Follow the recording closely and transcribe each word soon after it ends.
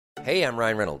Hey, I'm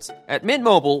Ryan Reynolds. At Mint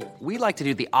Mobile, we like to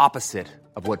do the opposite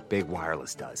of what Big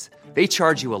Wireless does. They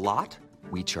charge you a lot,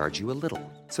 we charge you a little.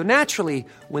 So naturally,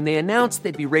 when they announced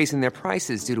they'd be raising their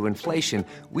prices due to inflation,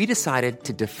 we decided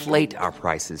to deflate our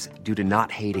prices due to not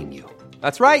hating you.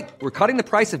 That's right. We're cutting the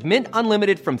price of Mint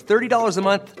Unlimited from $30 a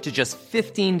month to just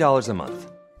 $15 a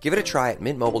month. Give it a try at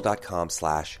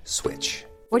mintmobile.com/switch.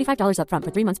 $45 up front for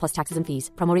 3 months plus taxes and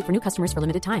fees. Promo rate for new customers for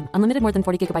limited time. Unlimited more than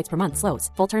 40 gigabytes per month. Slows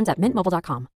full terms at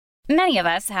mintmobile.com. Many of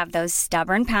us have those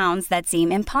stubborn pounds that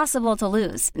seem impossible to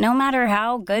lose, no matter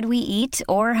how good we eat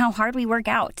or how hard we work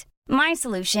out. My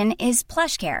solution is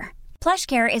PlushCare.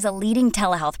 PlushCare is a leading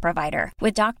telehealth provider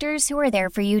with doctors who are there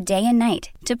for you day and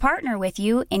night to partner with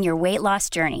you in your weight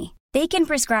loss journey. They can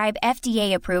prescribe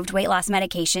FDA-approved weight loss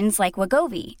medications like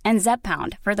Wegovy and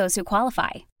Zepbound for those who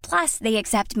qualify. Plus, they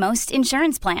accept most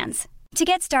insurance plans. To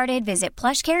get started, visit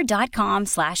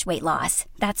plushcare.com/weightloss.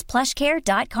 That's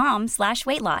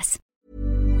plushcare.com/weightloss.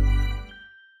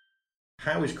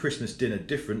 How is Christmas dinner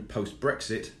different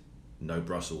post-Brexit? No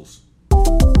Brussels.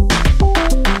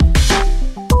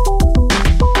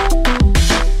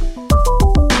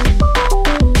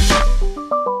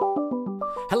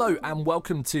 Hello and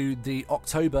welcome to the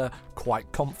October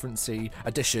quite conferencey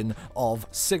edition of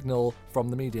Signal from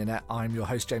the MediaNet. I'm your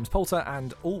host James Poulter,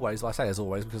 and always, I say as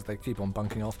always because they keep on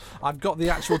bunking off, I've got the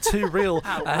actual two real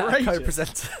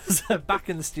co-presenters back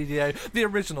in the studio. The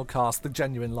original cast, the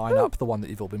genuine lineup, the one that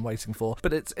you've all been waiting for.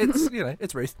 But it's you know,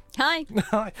 it's Ruth. Hi.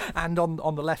 Hi. And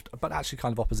on the left, but actually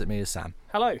kind of opposite me, is Sam.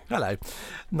 Hello. Hello.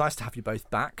 Nice to have you both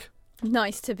back.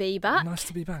 Nice to be back. Nice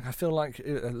to be back. I feel like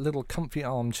a little comfy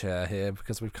armchair here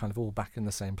because we're kind of all back in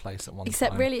the same place at one time.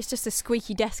 Except really it's just a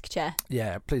squeaky desk chair.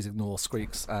 Yeah, please ignore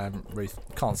squeaks. Ruth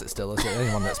can't sit still.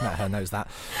 Anyone that's met her knows that.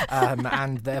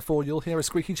 And therefore you'll hear a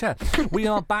squeaky chair. We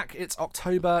are back. It's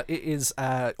October. It is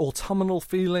autumnal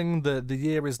feeling. The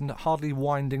year is hardly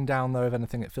winding down, though. If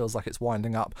anything, it feels like it's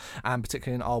winding up. And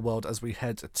particularly in our world as we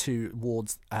head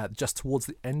towards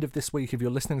the end of this week. If you're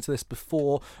listening to this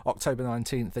before October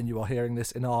 19th, then you are hearing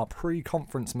this in our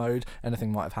pre-conference mode.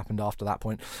 Anything might have happened after that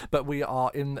point, but we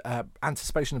are in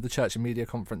anticipation of the Church and Media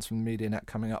Conference from the MediaNet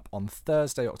coming up on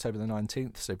Thursday, October the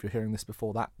 19th. So if you're hearing this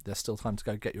before that, there's still time to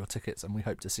go get your tickets, and we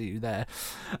hope to see you there.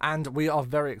 And we are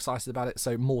very excited about it,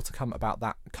 so more to come about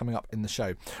that coming up in the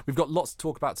show. We've got lots to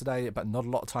talk about today, but not a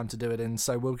lot of time to do it in,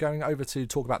 so we're going over to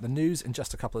talk about the news in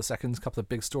just a couple of seconds, a couple of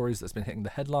big stories that's been hitting the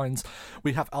headlines.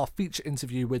 We have our feature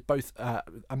interview with both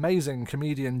amazing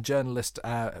comedian, journalist,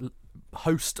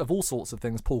 host of all sorts of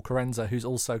things, Paul Kerensa, who's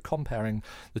also comparing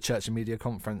the Church and Media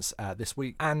Conference this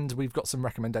week, and we've got some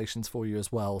recommendations for you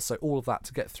as well, so all of that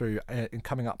to get through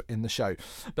coming up in the show.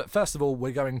 But first of all,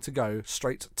 we're going to go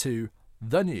straight to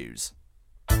the news.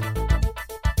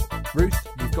 Ruth,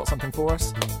 you've got something for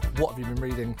us. What have you been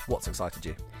reading? What's excited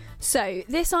you? So,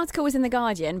 this article was in The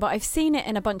Guardian, but I've seen it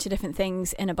in a bunch of different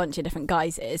things in a bunch of different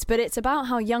guises. But it's about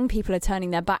how young people are turning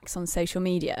their backs on social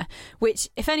media, which,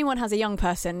 if anyone has a young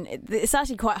person, it's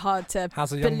actually quite hard to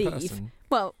How's a young believe. Person?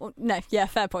 Well, no, yeah,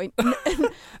 fair point.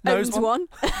 Knows one.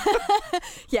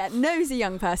 Yeah, knows a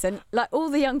young person. Like, all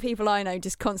the young people I know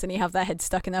just constantly have their heads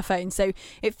stuck in their phones. So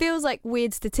it feels like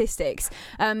weird statistics.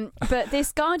 But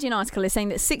this Guardian article is saying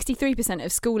that 63%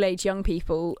 of school-age young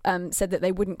people said that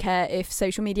they wouldn't care if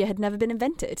social media had never been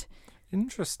invented.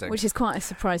 Interesting. Which is quite a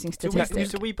surprising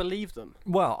statistic. Do we believe them?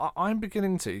 Well, I'm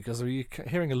beginning to, because we're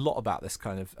hearing a lot about this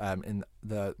kind of in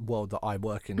the world that I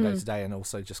work in day to day, and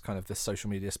also just kind of this social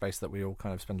media space that we all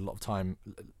kind of spend a lot of time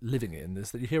living in,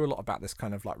 is that you hear a lot about this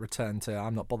kind of like return to,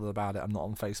 I'm not bothered about it, I'm not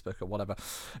on Facebook or whatever.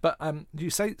 But you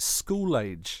say school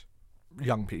age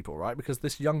young people, right? Because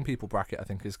this young people bracket, I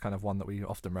think, is kind of one that we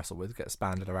often wrestle with, gets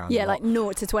banded around. Yeah, like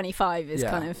 0 to 25 is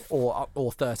kind of...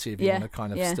 Or 30 if you want to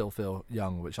kind of still feel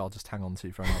young, which I'll just hang on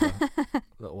to for another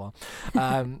little while.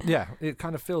 It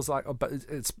kind of feels like... but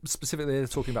it's specifically they're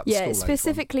talking about the school age. Yeah,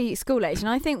 specifically school age. And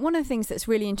I think one of the things that's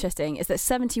really interesting is that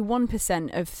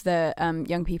 71% of the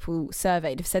young people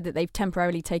surveyed have said that they've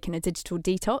temporarily taken a digital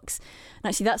detox. And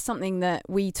actually, that's something that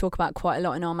we talk about quite a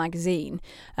lot in our magazine,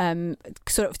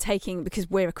 sort of taking... because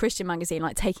we're a Christian magazine,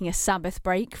 like taking a Sabbath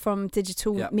break from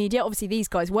digital media. Obviously, these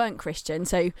guys weren't Christian,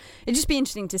 so it'd just be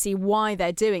interesting to see why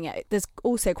they're doing it. There's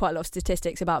also quite a lot of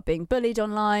statistics about being bullied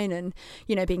online and,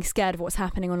 you know, being scared of what's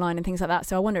happening online and things like that.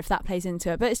 So I wonder if that plays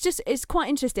into it. But it's quite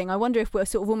interesting. I wonder if we're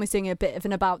sort of almost doing a bit of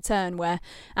an about turn where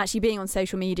actually being on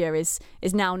social media is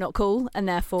now not cool, and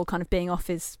therefore kind of being off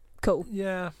is cool.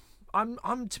 Yeah.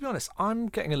 I'm to be honest, I'm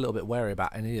getting a little bit wary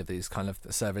about any of these kind of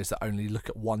surveys that only look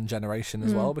at one generation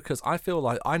as well, because I feel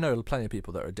like I know plenty of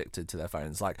people that are addicted to their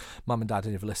phones. Like mum and dad,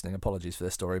 if you're listening, apologies for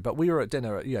this story, but we were at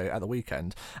dinner at the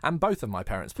weekend, and both of my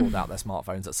parents pulled out their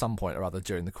smartphones at some point or other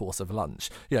during the course of lunch.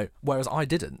 Whereas I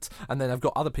didn't. And then I've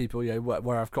got other people,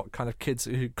 where I've got kind of kids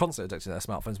who constantly addicted to their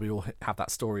smartphones. We all have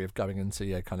that story of going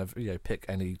into pick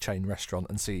any chain restaurant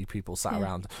and see people sat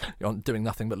around doing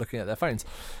nothing but looking at their phones.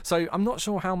 So I'm not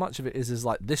sure how much of it is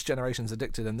like this generation's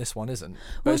addicted and this one isn't.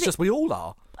 But it's just we all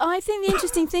are. I think the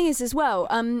interesting thing is as well,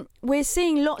 we're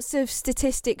seeing lots of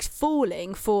statistics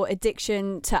falling for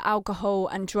addiction to alcohol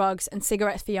and drugs and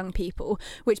cigarettes for young people,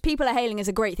 which people are hailing as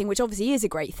a great thing, which obviously is a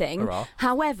great thing. Hurrah.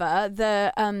 However,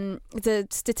 the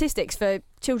statistics for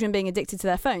children being addicted to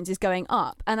their phones is going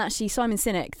up. And actually, Simon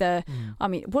Sinek,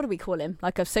 what do we call him?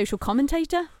 Like a social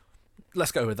commentator?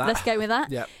 Let's go with that.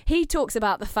 Yeah. He talks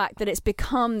about the fact that it's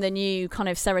become the new kind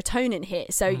of serotonin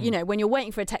hit. So, when you're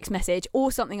waiting for a text message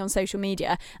or something on social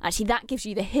media, actually that gives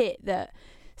you the hit that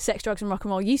sex, drugs and rock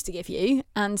and roll used to give you.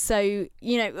 And so,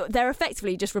 they're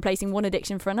effectively just replacing one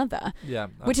addiction for another. Yeah,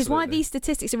 absolutely. Which is why these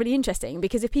statistics are really interesting,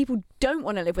 because if people don't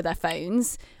want to live with their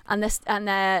phones and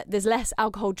there's less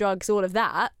alcohol, drugs, all of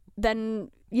that, then,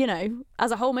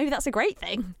 as a whole, maybe that's a great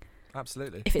thing.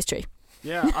 Absolutely. If it's true.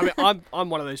 Yeah, I mean, I'm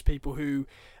one of those people who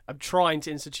I'm trying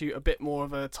to institute a bit more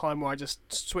of a time where I just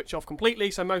switch off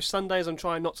completely. So most Sundays I'm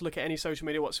trying not to look at any social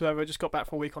media whatsoever. I just got back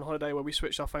from a week on holiday where we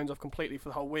switched our phones off completely for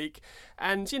the whole week.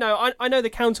 And, I know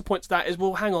the counterpoint to that is,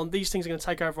 well, hang on, these things are going to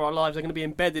take over our lives. They're going to be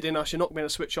embedded in us. You're not going to be able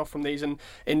to switch off from these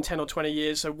in 10 or 20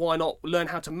 years. So why not learn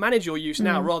how to manage your use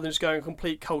now rather than just going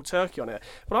complete cold turkey on it?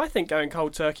 But I think going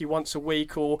cold turkey once a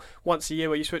week or once a year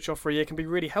where you switch off for a year can be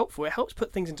really helpful. It helps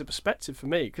put things into perspective for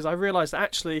me, because I realised that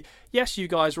actually, yes, you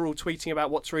guys were all tweeting about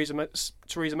what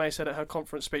Theresa May said at her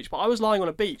conference speech, but I was lying on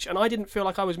a beach and I didn't feel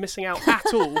like I was missing out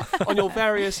at all on your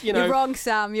various, You're wrong,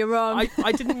 Sam, you're wrong.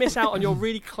 I didn't miss out on your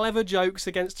really clever jokes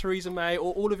against Theresa May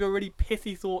or all of your really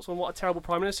pithy thoughts on what a terrible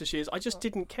Prime Minister she is. I just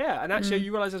didn't care. And actually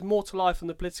you realise there's more to life than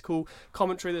the political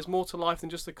commentary, there's more to life than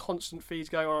just the constant feeds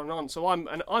going on and on. So I'm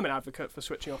an advocate for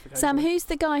switching off occasionally. Sam, who's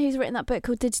the guy who's written that book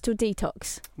called Digital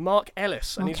Detox? Mark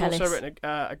Ellis. And he's also written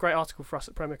a great article for us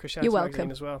at Premier Christianity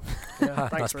Magazine as well. Yeah,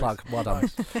 nice plug. Well done.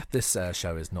 This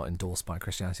show is not endorsed by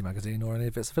Christianity Magazine or any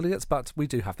of its affiliates, but we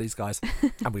do have these guys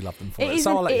and we love them for it.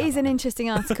 It is an interesting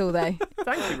article, though.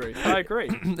 Thank you, Ruth. I agree.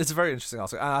 It's a very interesting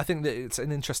article. And I think that it's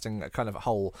an interesting kind of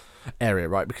whole area,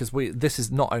 right? Because this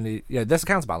is not only, there's a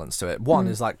counterbalance to it. One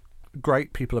is like,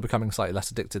 great, people are becoming slightly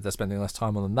less addicted, they're spending less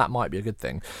time on them, that might be a good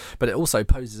thing, but it also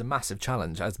poses a massive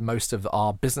challenge, as most of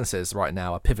our businesses right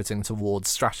now are pivoting towards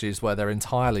strategies where they're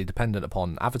entirely dependent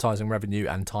upon advertising revenue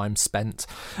and time spent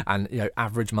and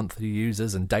average monthly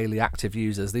users and daily active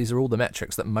users. These are all the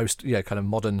metrics that most kind of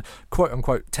modern quote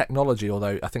unquote technology,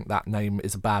 although I think that name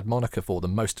is a bad moniker for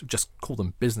them, most just call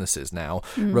them businesses now,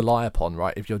 rely upon,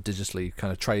 right? If you're digitally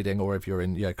kind of trading, or if you're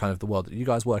in kind of the world that you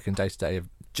guys work in day to day of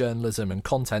journalism and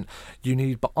content, you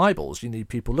need eyeballs, you need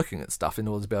people looking at stuff in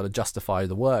order to be able to justify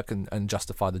the work and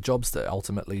justify the jobs that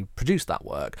ultimately produce that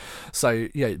work. So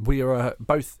we are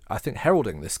both, I think,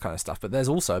 heralding this kind of stuff, but there's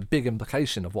also a big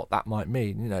implication of what that might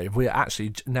mean. If we're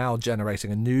actually now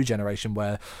generating a new generation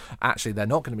where actually they're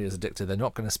not going to be as addicted, they're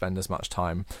not going to spend as much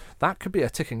time, that could be a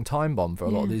ticking time bomb for a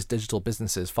lot of these digital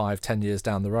businesses 5-10 years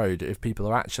down the road, if people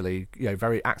are actually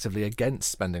very actively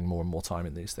against spending more and more time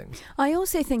in these things. I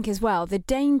also think as well the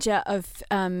danger of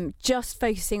just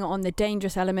focusing on the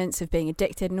dangerous elements of being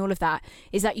addicted and all of that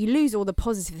is that you lose all the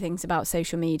positive things about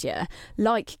social media,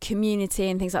 like community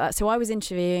and things like that. So I was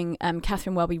interviewing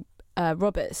Catherine Welby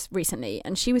Roberts recently,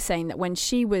 and she was saying that when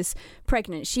she was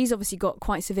pregnant, she's obviously got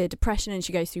quite severe depression and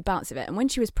she goes through bouts of it, and when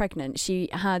she was pregnant she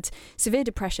had severe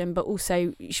depression, but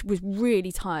also she was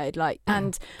really tired,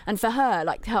 and for her,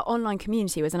 like, her online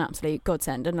community was an absolute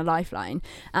godsend and a lifeline.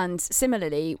 And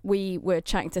similarly, we were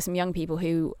chatting to some young people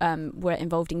who were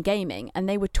involved in gaming, and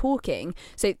they were talking,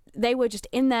 so they were just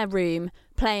in their room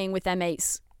playing with their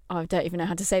mates. I don't even know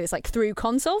how to say this, like through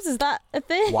consoles. Is that a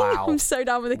thing? Wow. I'm so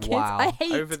down with the kids. Wow. I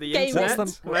hate over the gaming.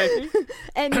 internet, maybe.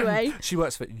 Anyway. She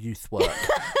works for Youth Work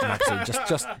magazine.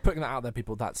 Just putting that out there,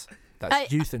 people. That's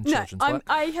youth and children's work.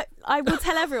 I will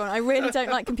tell everyone I really don't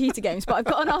like computer games, but I've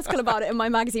got an article about it in my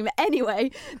magazine. But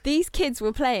anyway, these kids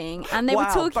were playing and they were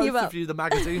talking about... both of you, the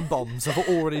magazine bombs have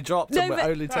already dropped and we're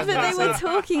only 10 minutes But they were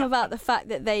talking about the fact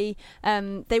that they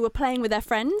were playing with their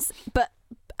friends, but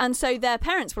And so their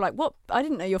parents were like, what? I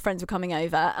didn't know your friends were coming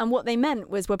over. And what they meant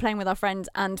was, we're playing with our friends.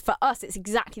 And for us, it's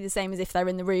exactly the same as if they're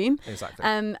in the room. Exactly.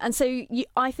 And so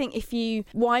I think if you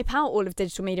wipe out all of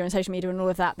digital media and social media and all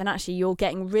of that, then actually you're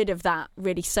getting rid of that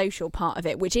really social part of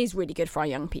it, which is really good for our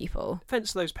young people.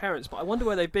 Offence to those parents, but I wonder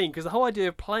where they've been, because the whole idea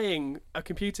of playing a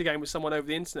computer game with someone over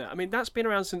the internet, I mean, that's been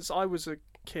around since I was a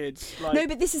kid. No,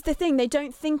 but this is the thing. They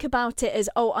don't think about it as,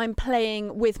 oh, I'm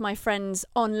playing with my friends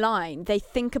online. They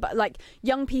think about, like,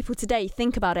 young people today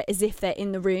think about it as if they're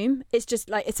in the room. It's just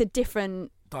like, it's a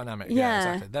different dynamic. Yeah,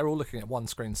 exactly. They're all looking at one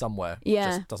screen somewhere.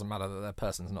 Yeah. It just doesn't matter that their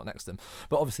person's not next to them.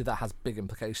 But obviously that has big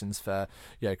implications for,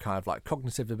 kind of like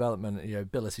cognitive development,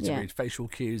 ability to read facial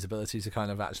cues, ability to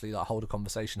kind of actually like hold a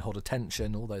conversation, hold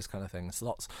attention, all those kind of things.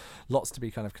 Lots to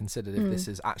be kind of considered if this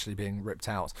is actually being ripped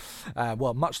out.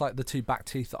 Well, much like the 2 back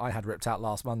teeth that I had ripped out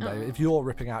last Monday, if you're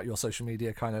ripping out your social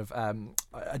media kind of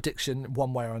addiction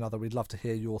one way or another, we'd love to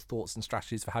hear your thoughts and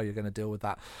strategies for how you're going to deal with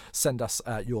that. Send us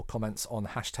your comments on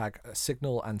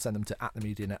 #Signal and send them to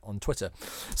 @TheMediaNet on Twitter.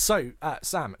 So,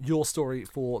 Sam, your story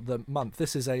for the month.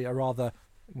 This is a rather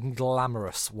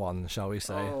glamorous one, shall we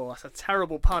say? Oh, that's a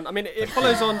terrible pun. I mean, it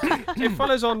follows on. It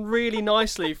follows on really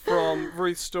nicely from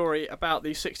Ruth's story about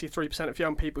the 63% of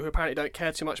young people who apparently don't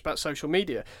care too much about social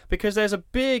media, because there's a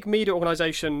big media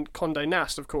organisation, Condé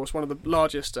Nast, of course, one of the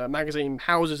largest magazine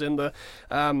houses in the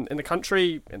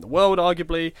country, in the world,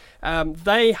 arguably.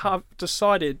 They have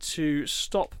decided to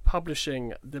stop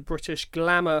publishing the British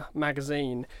Glamour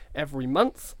magazine every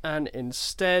month, and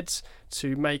instead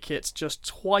to make it just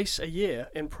twice a year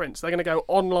in print. So they're going to go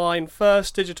online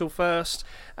first, digital first.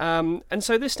 And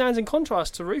so this stands in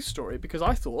contrast to Ruth's story, because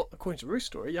I thought, according to Ruth's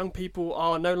story, young people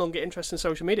are no longer interested in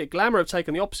social media. Glamour have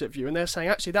taken the opposite view, and they're saying,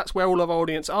 actually, that's where all of our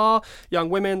audience are. Young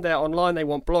women, they're online, they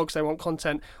want blogs, they want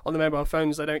content on their mobile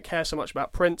phones, they don't care so much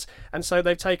about print. And so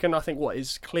they've taken, I think, what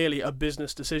is clearly a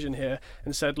business decision here,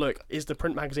 and said, look, is the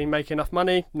print magazine making enough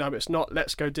money? No, it's not.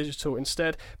 Let's go digital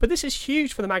instead. But this is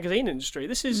huge for the magazine industry.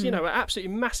 This is, an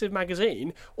absolutely massive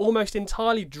magazine almost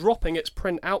entirely dropping its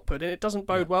print output, and it doesn't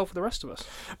bode well for the rest of us.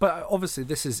 But obviously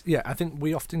this is, I think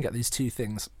we often get these two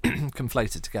things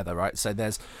conflated together, right? So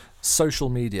there's social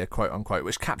media, quote unquote,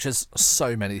 which captures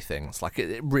so many things. Like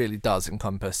it really does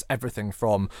encompass everything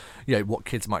from, what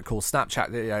kids might call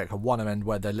Snapchat, like a one end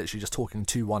where they're literally just talking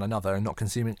to one another and not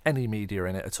consuming any media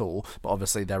in it at all. But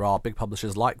obviously there are big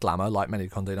publishers like Glamour, like many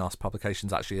Condé Nast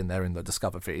publications actually in there in the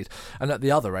Discover feed. And at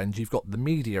the other end, you've got the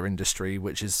media industry,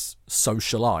 which is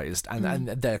socialised, and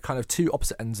they're kind of two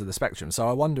opposite ends of the spectrum. So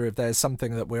I wonder if there's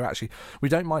something that we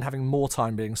don't mind having more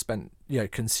time being spent,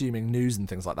 consuming news and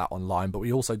things like that online, but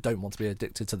we also don't want to be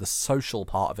addicted to the social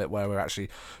part of it where we're actually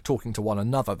talking to one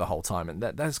another the whole time, and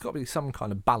there's got to be some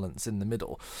kind of balance in the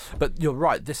middle. But you're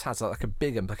right, this has like a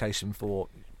big implication for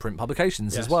print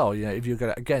publications as well. If you're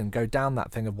going to again go down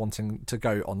that thing of wanting to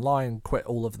go online, quit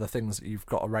all of the things that you've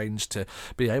got arranged to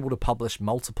be able to publish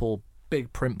multiple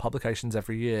big print publications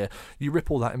every year, you rip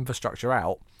all that infrastructure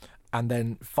out, and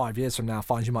then 5 years from now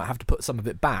find you might have to put some of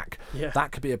it back.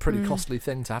 That could be a pretty costly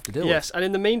thing to have to deal with. Yes, and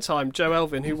in the meantime, Jo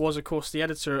Elvin, who was, of course, the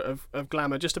editor of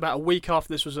Glamour, just about a week after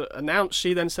this was announced,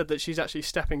 she then said that she's actually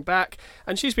stepping back,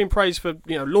 and she's been praised for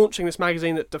launching this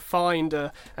magazine that defined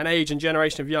an age and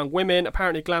generation of young women.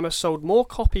 Apparently, Glamour sold more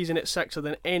copies in its sector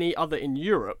than any other in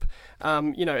Europe.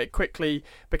 It quickly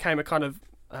became a kind of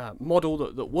model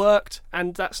that worked,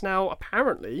 and that's now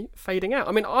apparently fading out.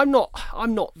 I mean, I'm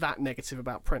not that negative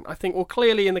about print. I think, well,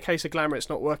 clearly in the case of Glamour, it's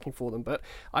not working for them, but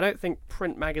I don't think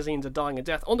print magazines are dying a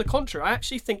death. On the contrary, I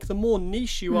actually think the more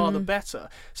niche you are, the better.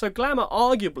 So Glamour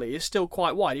arguably is still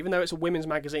quite wide, even though it's a women's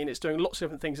magazine. It's doing lots of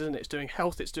different things, isn't it? It's doing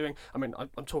health. It's doing, I'm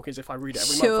talking as if I read it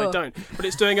every month. I don't, but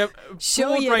it's doing a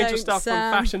broad range of stuff, from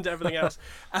fashion to everything else.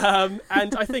 And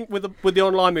I think with the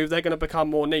online move, they're going to become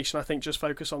more niche, and I think just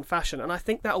focus on fashion. And I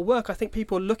think that'll work. I think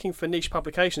people are looking for niche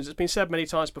publications. It's been said many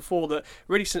times before that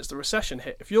really since the recession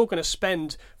hit, if you're going to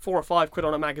spend £4 or £5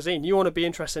 on a magazine, you want to be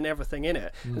interested in everything in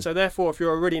it. And so therefore, if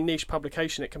you're a really niche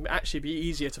publication, it can actually be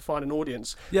easier to find an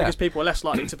audience, because people are less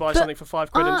likely to buy something for £5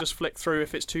 and just flick through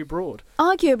if it's too broad.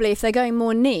 Arguably, if they're going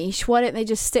more niche, why don't they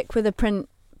just stick with a print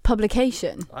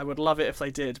publication? I would love it if they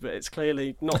did, but it's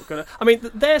clearly not going to. I mean,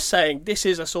 they're saying this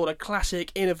is a sort of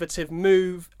classic, innovative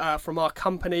move from our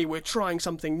company. We're trying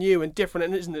something new and different,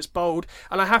 and isn't this bold?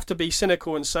 And I have to be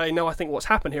cynical and say, no, I think what's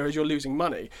happened here is you're losing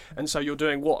money. And so you're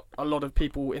doing what a lot of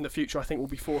people in the future, I think, will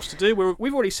be forced to do.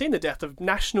 We've already seen the death of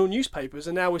national newspapers,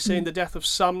 and now we're seeing the death of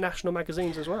some national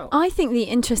magazines as well. I think the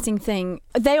interesting thing,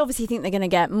 they obviously think they're going to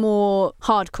get more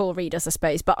hardcore readers, I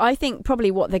suppose, but I think probably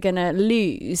what they're going to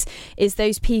lose is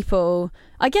those people,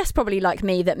 I guess probably like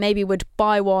me, that maybe would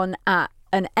buy one at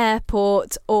an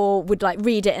airport or would like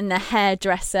read it in their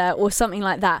hairdresser or something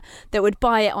like that would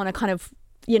buy it on a kind of,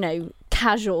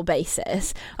 casual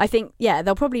basis. I think,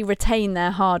 they'll probably retain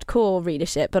their hardcore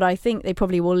readership, but I think they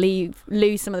probably will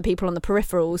lose some of the people on the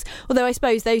peripherals. Although I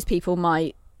suppose those people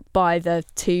might buy the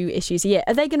 2 issues a year.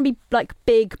 Are they going to be like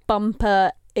big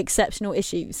bumper exceptional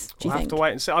issues, do you think? We'll have to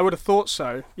wait and see. I would have thought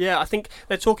so. Yeah, I think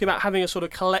they're talking about having a sort of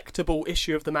collectible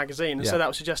issue of the magazine, and so that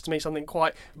would suggest to me something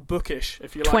quite bookish,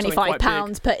 if you like.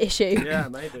 £25 per issue. Yeah,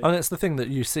 maybe. And it's the thing that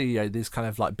you see, these kind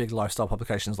of like big lifestyle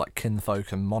publications like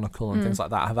Kinfolk and Monocle and things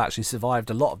like that have actually survived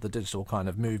a lot of the digital kind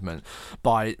of movement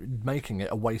by making it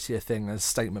a weightier thing, as a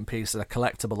statement piece, a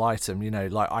collectible item.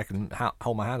 Like I can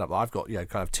hold my hand up. I've got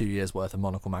kind of 2 years worth of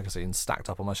Monocle magazines stacked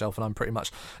up on my shelf, and I'm pretty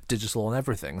much digital on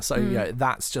everything. So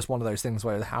that's just one of those things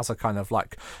where it has a kind of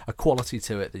like a quality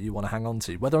to it that you want to hang on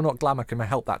to. Whether or not glamour can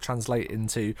help that translate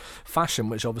into fashion,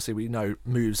 which obviously we know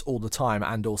moves all the time,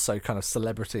 and also kind of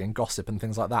celebrity and gossip and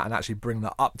things like that, and actually bring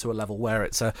that up to a level where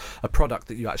it's a product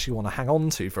that you actually want to hang on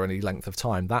to for any length of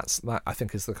time. That I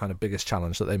think is the kind of biggest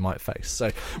challenge that they might face. So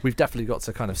we've definitely got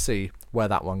to kind of see where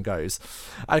that one goes.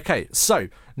 Okay, so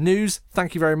news,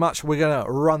 thank you very much. We're going to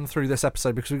run through this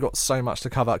episode because we've got so much to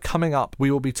cover. Coming up,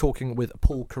 we will be talking with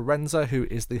Paul Kerensa, who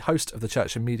is the host of the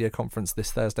Church and Media Conference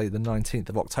this Thursday, the 19th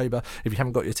of October. If you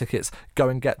haven't got your tickets, go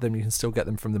and get them. You can still get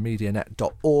them from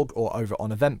themedianet.org or over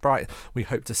on Eventbrite. We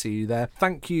hope to see you there.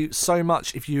 Thank you so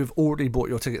much if you've already bought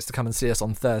your tickets to come and see us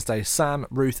on Thursday. Sam,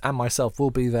 Ruth and myself will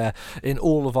be there in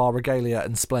all of our regalia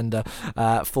and splendour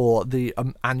for the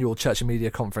annual Church and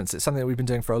Media Conference. It's something that we've been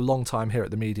doing for a long time here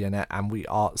at the MediaNet, and we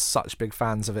are such big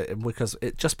fans of it because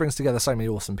it just brings together so many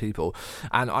awesome people,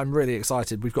 and I'm really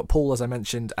excited. We've got Paul, as I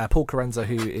mentioned, Paul Kerensa,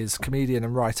 who is comedian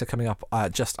and writer, coming up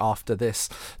just after this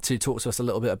to talk to us a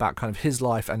little bit about kind of his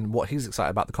life and what he's excited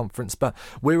about the conference. But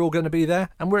we're all going to be there,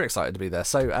 and we're excited to be there.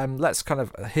 So let's kind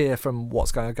of hear from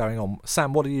what's going on.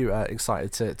 Sam, what are you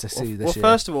excited to see this year?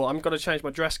 Well, first of all, I'm going to change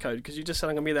my dress code because you just said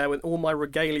I'm going to be there with all my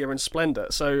regalia and splendour.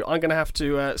 So I'm going to have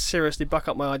to seriously buck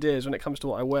up my ideas when it comes to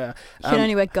what I wear. You can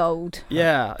only wear gold.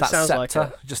 Yeah, that sounds scepter, like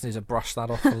it. You just need to brush that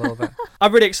off a little bit.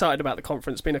 I'm really excited about the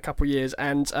conference. It's been a couple of years,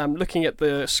 and looking at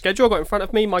the schedule I've got in front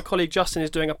of me, my colleague Justin is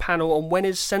doing a panel on when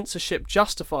is censorship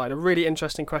justified, a really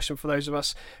interesting question for those of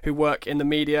us who work in the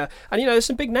media. And there's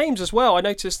some big names as well. I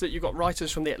noticed that you've got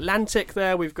writers from The Atlantic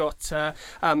there. We've got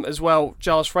as well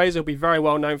Giles Fraser, who'll be very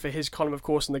well known for his column, of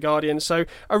course, in The Guardian. So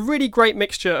a really great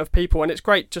mixture of people, and it's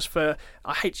great just for,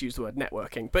 I hate to use the word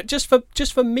networking, but just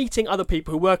for meeting other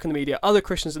people who work in the media, other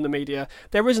Christians in the media.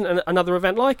 There isn't another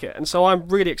event like it, and so I'm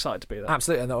really excited to be there.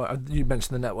 Absolutely. And you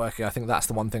mentioned the networking. I think that's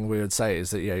the one thing we would say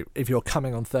is that if you're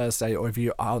coming on Thursday, or if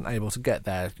you aren't able to get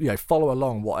there, follow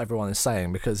along what everyone is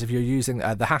saying, because if you're using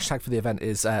the hashtag for the event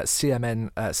is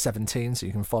CMN17, so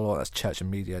you can follow. That's Church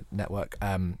and Media Network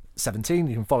 17.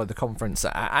 You can follow the conference,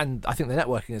 and I think the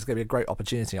networking is going to be a great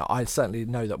opportunity. I certainly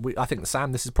know that I think,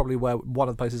 Sam, this is probably one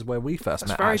of the places where we first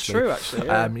met. That's very true, actually.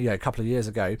 Yeah. A couple of years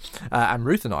ago, and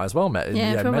Ruth and I as well met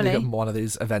in one of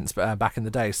these events back in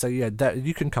the day. So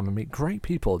you can come and meet great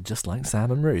people just like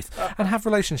Sam and Ruth, and have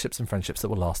relationships and friendships that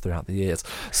will last throughout the years.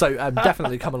 So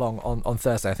definitely come along on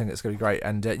Thursday. I think it's going to be great,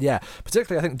 and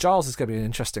particularly I think Giles is going to be an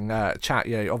interesting chat.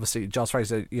 Obviously Giles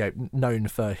Fraser, known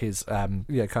for his kind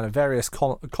of various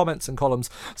comments and columns,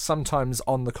 sometimes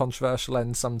on the controversial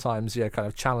end, sometimes kind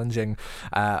of challenging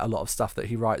a lot of stuff that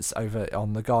he writes over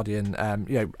on The Guardian.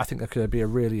 I think there could be a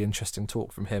really interesting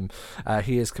talk from him.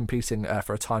 He is competing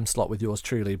for a time slot with yours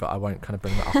truly, but I won't kind of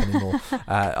bring that up anymore.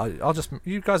 I'll just,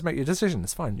 you guys make your decision.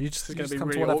 It's fine. It's going to be come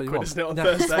really to whatever awkward, you want. isn't it, on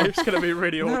Thursday? It's going to be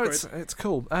really awkward. It's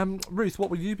cool. Ruth, what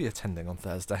will you be attending on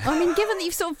Thursday? I mean, given that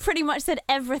you've sort of pretty much said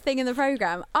everything in the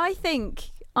programme, I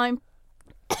think I'm...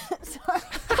 Sorry.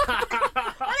 I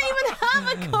don't even have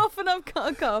a cough, and I've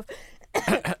got a cough.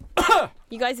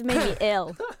 You guys have made me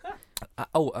ill.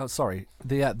 Sorry.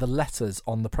 The letters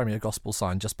on the Premier Gospel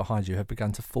sign just behind you have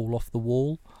begun to fall off the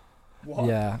wall. What?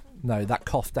 Yeah. No, that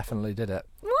cough definitely did it.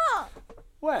 What?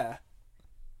 Where?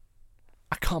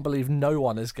 I can't believe no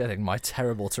one is getting my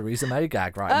terrible Theresa May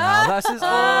gag right now. This is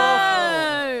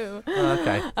awful.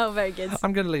 Okay. Oh, very good.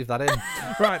 I'm going to leave that in.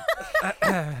 Right.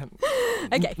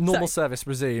 Okay. Normal service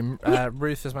resume.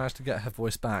 Ruth has managed to get her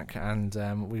voice back, and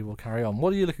we will carry on.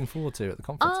 What are you looking forward to at the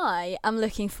conference? I am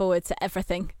looking forward to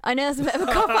everything. I know that's a bit of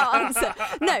a cop-out answer.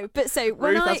 No, but so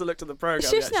when Ruth hasn't looked at the programme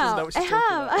yet. Just She doesn't know now, what she's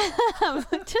talking about. I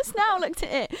have just now looked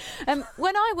at it.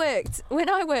 When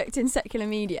I worked in secular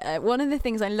media, one of the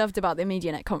things I loved about the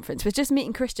MediaNet conference was just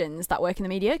meeting Christians that work in the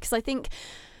media, because I think,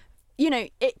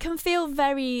 it can feel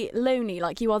very lonely,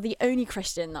 like you are the only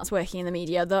Christian that's working in the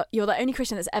media, that you're the only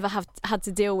Christian that's ever had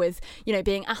to deal with,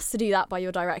 being asked to do that by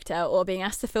your director, or being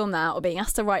asked to film that, or being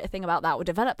asked to write a thing about that, or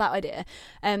develop that idea.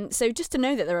 So just to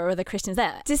know that there are other Christians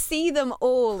there, to see them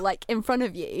all like in front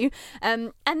of you,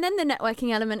 and then the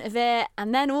networking element of it,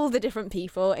 and then all the different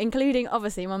people, including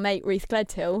obviously my mate Ruth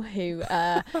Gledhill, who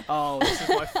oh, this is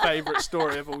my favourite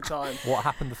story of all time. What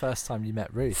happened the first time you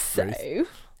met Ruth?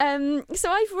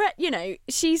 So I've read,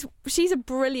 she's a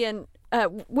brilliant.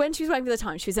 When she was working for the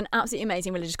Times, she was an absolutely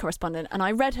amazing religious correspondent, and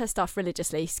I read her stuff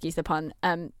religiously, excuse the pun,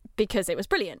 because it was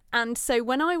brilliant. And so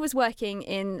when I was working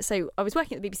at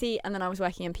the BBC, and then I was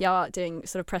working in PR, doing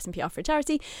sort of press and PR for a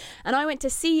charity, and I went to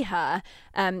see her,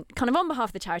 kind of on behalf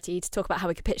of the charity, to talk about how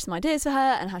we could pitch some ideas for her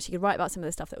and how she could write about some of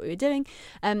the stuff that we were doing.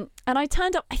 And I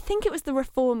turned up, I think it was the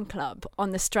Reform Club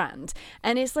on the Strand,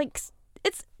 and it's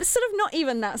sort of not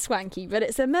even that swanky, but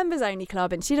it's a members only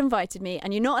club, and she'd invited me,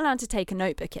 and you're not allowed to take a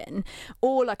notebook in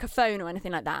or like a phone or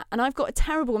anything like that. And I've got a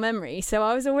terrible memory, so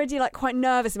I was already like quite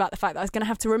nervous about the fact that I was going to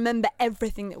have to remember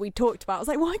everything that we talked about. I was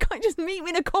like, why can't I just meet me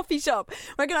in a coffee shop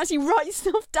where I can actually write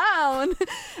stuff down?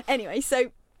 Anyway, so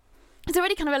I was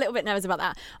already kind of a little bit nervous about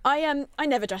that. I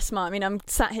never dress smart. I mean, I'm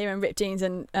sat here in ripped jeans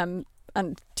and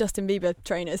Justin Bieber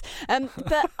trainers.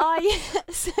 But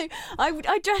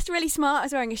I dressed really smart. I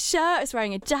was wearing a shirt, I was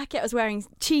wearing a jacket, I was wearing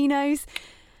chinos.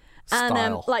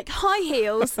 And like high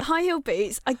heel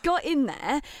boots. I got in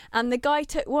there, and the guy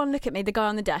took one look at me, the guy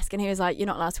on the desk, and he was like, "You're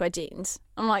not allowed to wear jeans."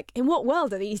 I'm like, in what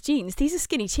world are these jeans? These are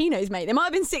skinny chinos, mate. They might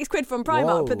have been £6 from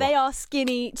Primark, but they are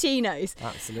skinny chinos.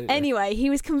 Absolutely. Anyway, he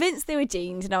was convinced they were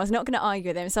jeans, and I was not going to argue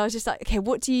with him. So I was just like, okay,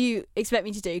 what do you expect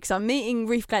me to do? Because I'm meeting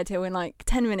Ruth Gledhill in like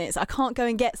 10 minutes. I can't go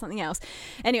and get something else.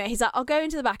 Anyway, he's like, I'll go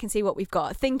into the back and see what we've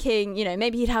got. Thinking,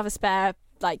 maybe he'd have a spare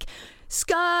like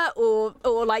skirt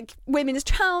or like women's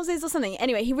trousers or something.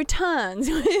 Anyway, he returns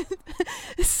with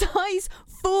size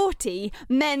 40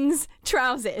 men's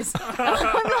trousers. And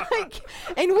I'm like,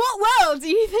 in what world do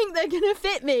you think they're gonna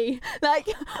fit me? Like,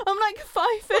 I'm like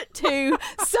 5'2",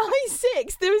 size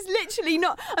 6. There is literally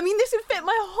not. I mean, this would fit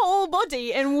my whole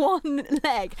body in one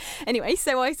leg. Anyway,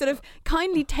 so I sort of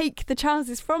kindly take the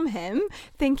trousers from him,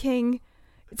 thinking,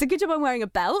 it's a good job I'm wearing a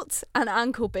belt and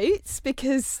ankle boots,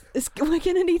 because we're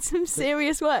going to need some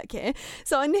serious work here.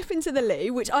 So I nip into the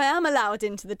loo, which I am allowed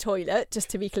into the toilet, just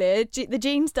to be clear. The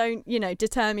jeans don't,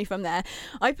 deter me from there.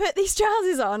 I put these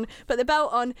trousers on, put the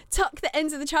belt on, tuck the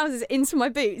ends of the trousers into my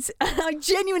boots, and I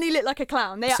genuinely look like a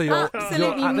clown. They are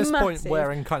absolutely you're at this massive, point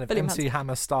wearing kind of MC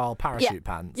Hammer style parachute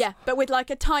pants. Yeah, but with like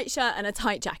a tight shirt and a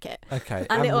tight jacket. Okay.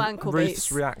 And little ankle boots.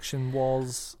 Ruth's reaction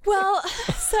was? Well,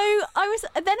 so I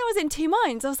was in two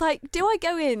minds. I was like, do I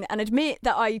go in and admit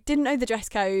that I didn't know the dress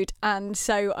code and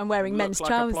so I'm wearing men's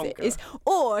trousers,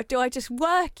 or do I just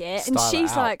work it? And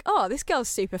she's like, oh, this girl's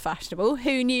super fashionable.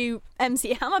 Who knew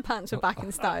MC Hammer pants were back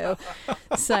in style?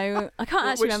 So I can't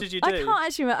actually remember. Which did you do? I can't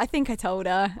actually remember. I think I told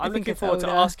her. I'm looking forward to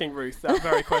asking Ruth that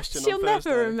very question. She'll on never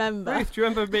Thursday. remember. Ruth, do you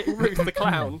remember meeting Ruth the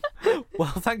clown? Well,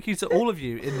 thank you to all of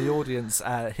you in the audience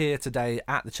here today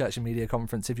at the Church and Media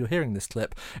Conference. If you're hearing this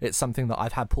clip, it's something that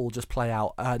I've had Paul just play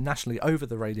out nationally over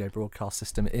the radio broadcast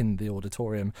system in the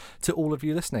auditorium to all of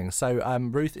you listening. So,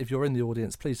 Ruth, if you're in the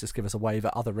audience, please just give us a wave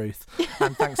at other Ruth.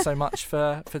 And thanks so much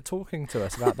for talking to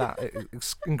us about that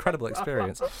incredible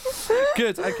experience.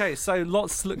 Good. Okay, so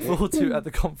lots to look forward to at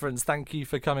the conference. Thank you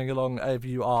for coming along. If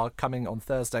you are coming on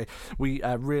Thursday, we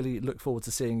really look forward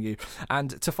to seeing you.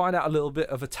 And to find out a little bit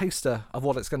of a taster of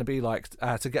what it's going to be like,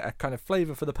 to get a kind of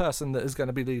flavour for the person that is going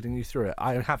to be leading you through it,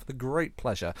 I have the great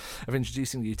pleasure of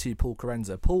introducing you to Paul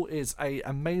Kerensa. Paul is an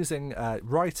amazing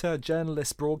writer,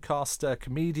 journalist, broadcaster,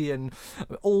 comedian,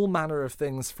 all manner of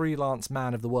things, freelance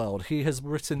man of the world. He has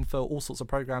written for all sorts of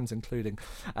programmes, including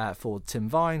for Tim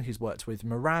Vine. He's worked with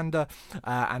Miranda,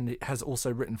 and has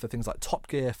also written for things like Top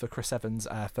Gear for Chris Evans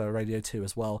for Radio 2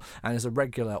 as well, and is a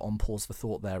regular on Pause for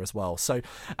Thought there as well. So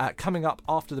coming up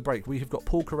after the break, we have got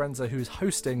Paul Kerensa, who's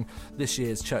hosting this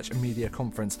year's Church and Media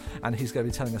Conference, and he's going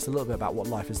to be telling us a little bit about what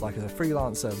life is like as a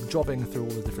freelancer, jobbing through all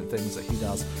the different things that he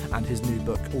does, and his new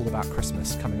book all about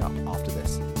Christmas coming up after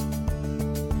this.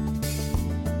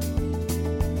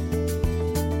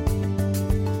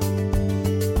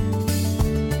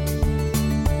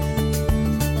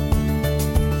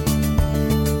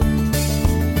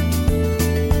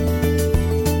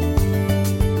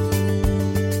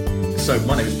 So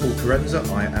my name is Paul Kerensa.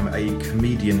 I am a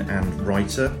comedian and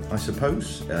writer, I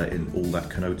suppose, in all that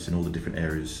connotes in all the different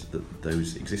areas that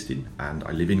those exist in. And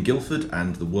I live in Guildford,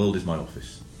 and the world is my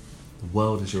office. The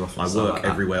world is your office. I work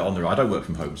everywhere on the road. I don't work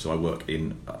from home, so I work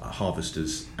in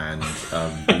harvesters and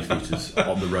beef eaters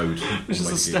on the road. Which is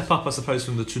a step up, I suppose,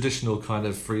 from the traditional kind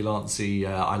of freelancy,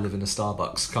 I live in a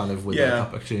Starbucks kind of with a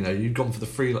cup of, you've gone for the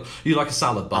free... You like a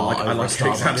salad bar I like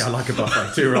exactly, I like a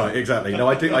buffet too, right, exactly. No,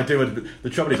 I do. The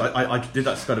trouble is, I did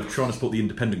that kind of trying to support the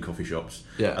independent coffee shops,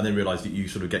 and then realised that you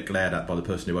sort of get glared at by the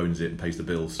person who owns it and pays the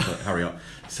bills, but hurry up.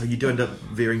 So you do end up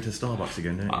veering to Starbucks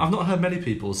again, don't you? I've not heard many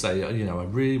people say, I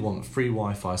really want free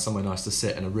Wi-Fi, somewhere nice to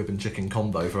sit, and a rib and chicken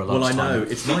combo for a lunchtime. Well, I know.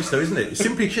 It's nice though, isn't it?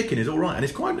 Simply chicken is all right, and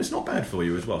it's not bad for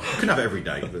you as well. You can have it every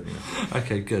day. But,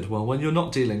 Okay, good. Well, when you're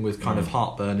not dealing with kind of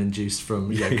heartburn induced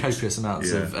from copious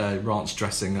amounts of ranch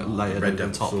dressing layered over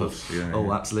the top sauce.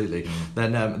 of... absolutely.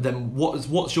 Then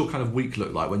what's your kind of week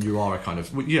look like when you are a kind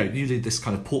of... you lead this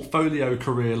kind of portfolio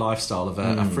career lifestyle of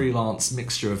a freelance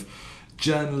mixture of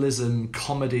journalism,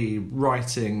 comedy,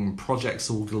 writing, projects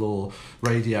all galore,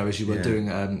 radio, as you were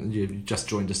doing. You just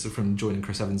joined us from joining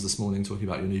Chris Evans this morning, talking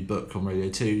about your new book on Radio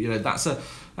 2.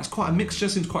 That's quite a mixture.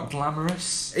 Seems quite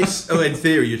glamorous. It's in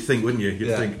theory, you'd think, wouldn't you?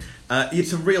 You'd think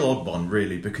it's a real odd one,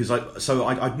 really, because I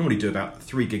normally do about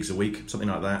 3 gigs a week, something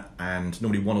like that, and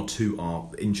normally 1 or 2 are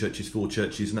in churches, for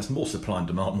churches, and that's more supply and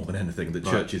demand more than anything. The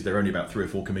churches, there are only about 3 or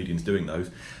 4 comedians doing those,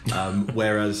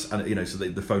 whereas so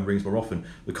the phone rings more often.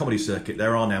 The comedy circuit,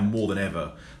 there are now more than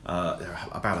ever. There are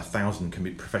about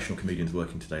 1,000 professional comedians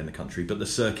working today in the country, but the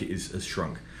circuit has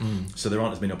shrunk, so there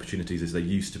aren't as many opportunities as there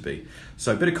used to be.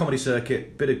 So a bit of comedy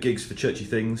circuit, bit of gigs for churchy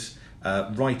things.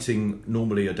 Writing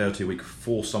normally a day or 2 a week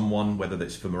for someone, whether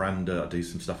that's for Miranda, I do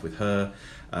some stuff with her,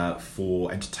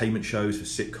 for entertainment shows, for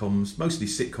sitcoms, mostly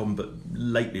sitcom, but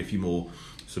lately a few more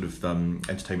sort of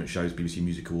entertainment shows, BBC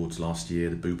Music Awards last year,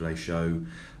 the Bublé Show,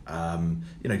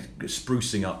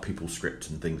 sprucing up people's scripts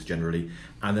and things generally,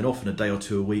 and then often a day or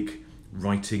 2 a week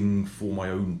writing for my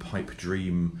own pipe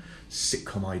dream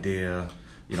sitcom idea.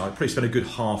 I probably spend a good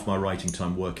half my writing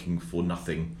time working for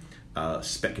nothing,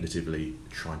 speculatively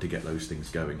trying to get those things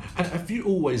going. And have you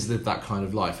always lived that kind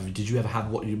of life? Did you ever have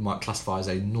what you might classify as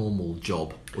a normal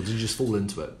job, or did you just fall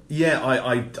into it? Yeah,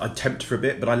 I temped for a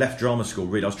bit, but I left drama school.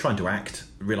 Really, I was trying to act,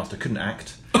 realised I couldn't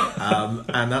act,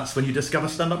 and that's when you discover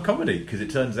stand-up comedy, because it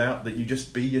turns out that you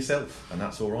just be yourself, and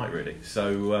that's all right, really.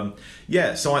 So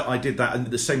so I did that, and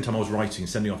at the same time I was writing,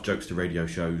 sending off jokes to radio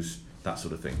shows, that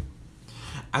sort of thing.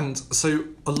 And so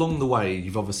along the way,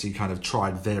 you've obviously kind of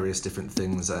tried various different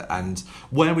things. And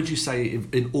where would you say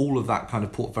in all of that kind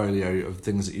of portfolio of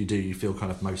things that you do, you feel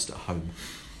kind of most at home?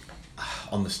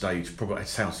 On the stage, probably. It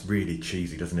sounds really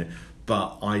cheesy, doesn't it?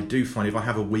 But I do find if I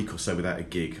have a week or so without a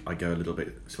gig, I go a little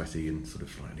bit sweaty and sort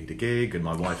of I need a gig. And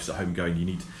my wife's at home going, you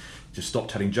need to just stop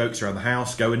telling jokes around the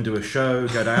house, go and do a show,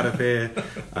 get out of here.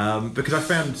 Because I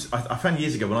found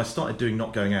years ago when I started doing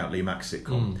Not Going Out, Lee Mack's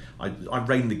sitcom, I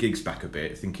reined the gigs back a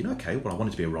bit, thinking, okay, well, I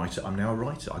wanted to be a writer, I'm now a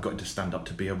writer. I got into stand-up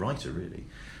to be a writer, really.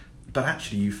 But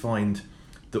actually you find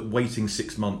that waiting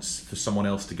 6 months for someone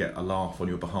else to get a laugh on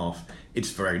your behalf,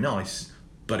 it's very nice,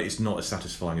 but it's not as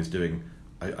satisfying as doing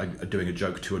a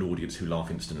joke to an audience who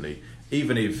laugh instantly.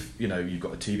 Even if you've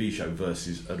got a TV show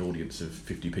versus an audience of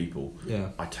 50 people,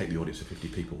 I take the audience of 50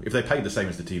 people. If they paid the same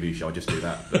as the TV show, I just do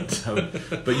that.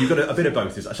 But you've got a bit of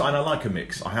both. And I like a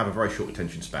mix. I have a very short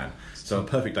attention span, so a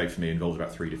perfect day for me involves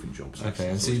about 3 different jobs. Okay,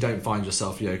 and so you don't find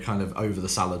yourself, kind of over the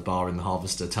salad bar in the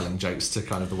Harvester telling jokes to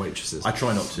kind of the waitresses? I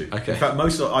try not to. Okay. In fact,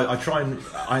 I try and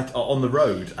on the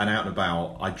road and out and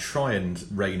about, I try and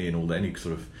rein in any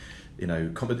sort of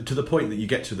to the point that you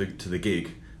get to the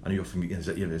gig. And you often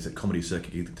there's a comedy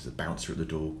circuit, there's a bouncer at the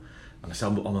door, and I say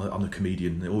I'm a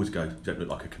comedian. And they always go, "Don't look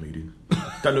like a comedian.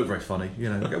 Don't look very funny."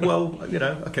 Okay, well,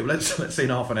 okay, well, let's see in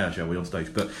half an hour, shall we, on stage?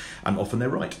 And often they're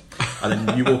right. And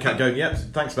then you walk out going, "Yeah,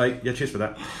 thanks, mate. Yeah, cheers for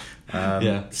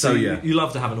that." So you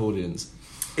love to have an audience.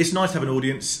 It's nice to have an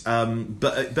audience,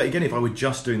 but again, if I were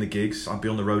just doing the gigs, I'd be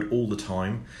on the road all the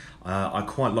time. I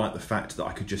quite like the fact that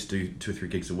I could just do 2 or 3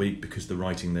 gigs a week, because the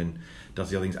writing then does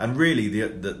the other things. And really,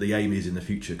 the aim is in the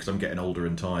future, because I'm getting older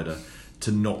and tireder,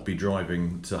 to not be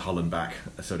driving to Hull and back,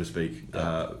 so to speak,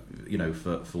 for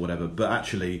whatever. But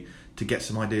actually, to get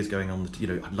some ideas going on,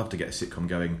 I'd love to get a sitcom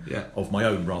going of my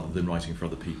own rather than writing for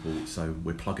other people. So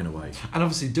we're plugging away. And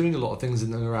obviously doing a lot of things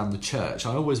in and around the church.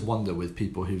 I always wonder with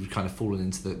people who've kind of fallen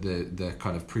into the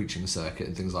kind of preaching circuit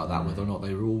and things like that, whether or not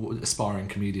they were all aspiring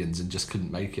comedians and just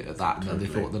couldn't make it at that. And then they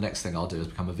thought the next thing I'll do is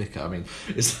become a vicar. I mean,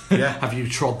 have you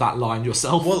trod that line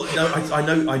yourself? Well,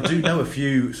 no, I do know a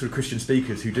few sort of Christian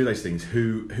speakers who do those things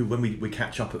who when we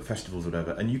catch up at festivals or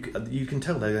whatever, and you can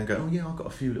tell they then go, oh yeah, I've got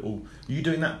a few little. Are you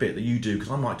doing that bit that you do?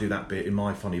 Because I might do that bit in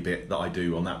my funny bit that I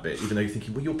do on that bit, even though you're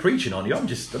thinking, well, you're preaching, aren't you? I'm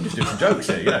just doing some jokes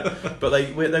here, you know. But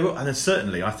they were, and then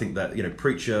certainly I think that, you know,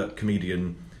 preacher,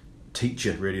 comedian,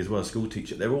 teacher really as well, school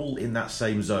teacher, they're all in that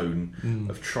same zone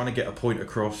of trying to get a point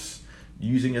across,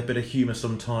 using a bit of humour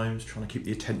sometimes, trying to keep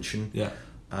the attention. Yeah.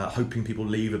 Hoping people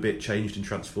leave a bit changed and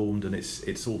transformed, and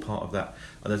it's all part of that.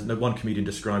 And there's no one comedian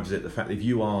describes it, the fact that if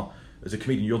you are, as a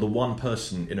comedian, you're the one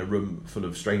person in a room full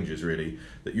of strangers, really,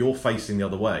 that you're facing the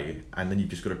other way, and then you've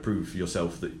just got to prove for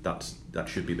yourself that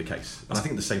should be the case. And I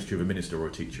think the same's true of a minister or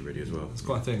a teacher, really, as well. It's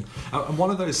quite a thing. And one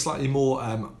of those slightly more,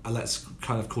 let's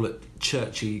kind of call it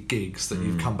churchy gigs that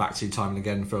you've come back to time and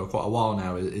again for quite a while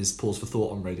now is Pause for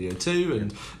Thought on Radio 2,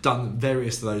 and done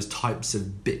various of those types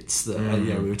of bits that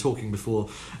you know, we were talking before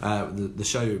the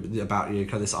show about, you know,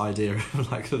 kind of this idea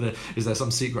of like, is there some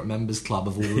secret members club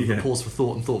of all of the Pause for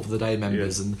Thought and Thought for the Day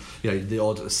members, and you know, the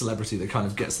odd celebrity that kind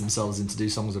of gets themselves in to do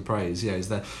songs of praise. Yeah, is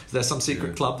there some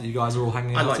secret club that you guys are all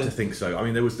hanging out in? I like to think so. I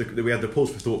mean, we had the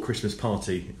Pause for Thought Christmas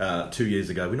party 2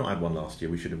 years ago. We've not had one last year.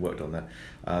 We should have worked on that.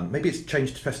 Maybe it's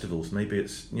changed festivals. Maybe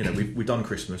it's, you know, we've done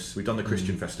Christmas, we've done the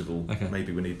Christian festival. Okay.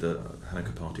 Maybe we need the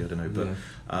Hanukkah party. I don't know, but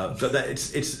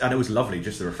it's and it was lovely.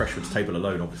 Just the refreshments table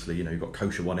alone. Obviously, you know, you've got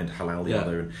kosher one end, halal the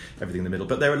other, and everything in the middle.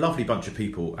 But they're a lovely bunch of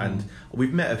people, and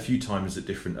we've met a few times at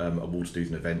different awards dues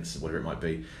and events, whatever it might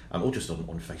be, or just on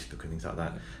Facebook and things like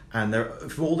that. And they're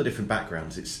from all the different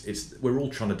backgrounds. It's we're all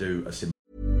trying to do a similar.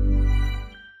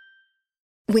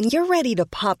 When you're ready to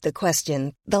pop the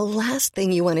question, the last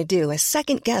thing you want to do is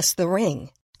second-guess the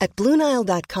ring. At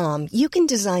BlueNile.com, you can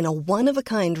design a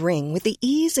one-of-a-kind ring with the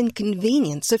ease and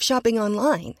convenience of shopping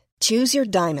online. Choose your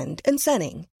diamond and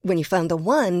setting. When you find the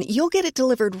one, you'll get it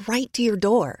delivered right to your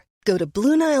door. Go to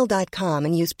BlueNile.com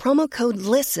and use promo code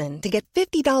LISTEN to get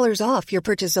 $50 off your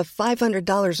purchase of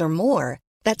 $500 or more.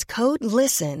 That's code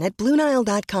LISTEN at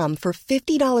BlueNile.com for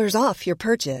 $50 off your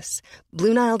purchase.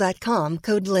 BlueNile.com,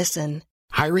 code LISTEN.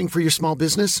 Hiring for your small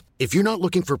business? If you're not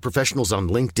looking for professionals on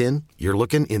LinkedIn, you're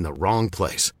looking in the wrong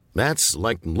place. That's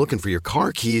like looking for your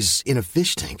car keys in a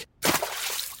fish tank.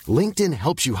 LinkedIn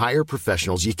helps you hire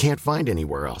professionals you can't find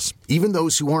anywhere else, even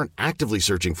those who aren't actively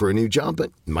searching for a new job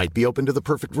but might be open to the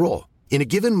perfect role. In a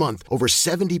given month, over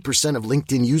 70% of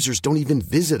LinkedIn users don't even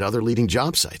visit other leading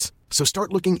job sites. So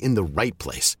start looking in the right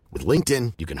place. With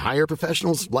LinkedIn, you can hire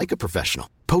professionals like a professional.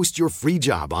 Post your free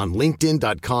job on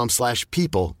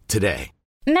linkedin.com/people today.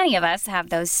 Many of us have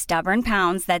those stubborn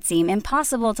pounds that seem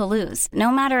impossible to lose,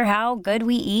 no matter how good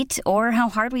we eat or how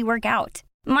hard we work out.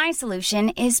 My solution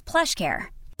is PlushCare.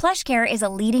 PlushCare is a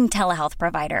leading telehealth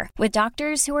provider with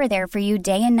doctors who are there for you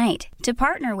day and night to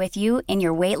partner with you in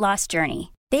your weight loss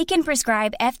journey. They can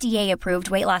prescribe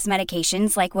FDA-approved weight loss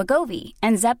medications like Wegovy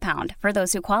and Zepbound for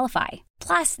those who qualify.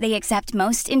 Plus, they accept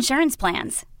most insurance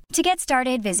plans. To get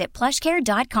started, visit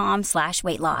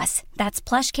plushcare.com/weightloss. That's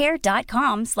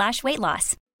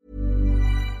plushcare.com/weightloss.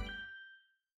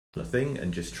 The thing,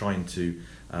 and just trying to,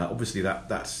 obviously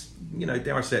that's, you know,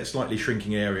 dare I say it, slightly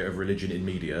shrinking area of religion in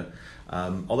media.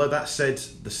 Although that said,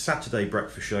 the Saturday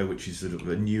breakfast show, which is sort of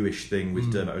a newish thing with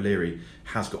Dermot O'Leary,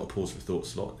 has got a Pause for Thought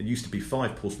slot. There used to be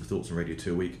 5 Pause for Thoughts on Radio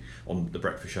 2 a week on the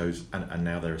breakfast shows, and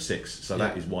now there are 6. So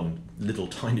that is one little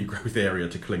tiny growth area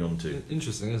to cling on to.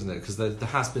 Interesting, isn't it? Because there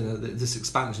has been this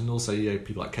expansion. Also, you know,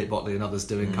 people like Kate Botley and others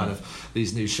doing kind of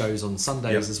these new shows on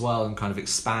Sundays as well, and kind of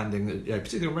expanding, you know,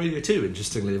 particularly on Radio 2,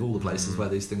 interestingly, of all the places where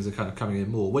these things are kind of coming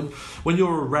in more. When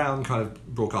you're around kind of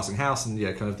Broadcasting House and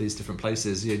kind of these different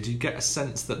places, do you get a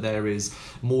sense that there is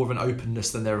more of an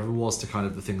openness than there ever was to kind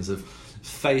of the things of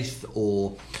faith,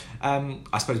 or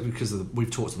I suppose because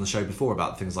we've talked on the show before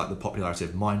about things like the popularity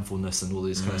of mindfulness and all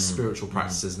these kind of spiritual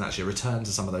practices, and actually a return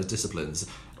to some of those disciplines.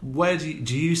 Where do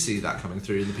you see that coming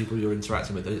through in the people you're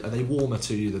interacting with? Are they warmer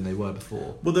to you than they were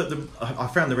before? Well, I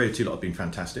found the Radio 2 lot have been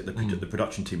fantastic. The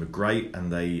production team are great,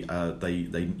 and they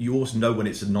you also know when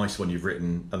it's a nice one you've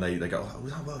written, and they go, oh,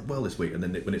 that worked well this week, and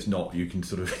then when it's not, you can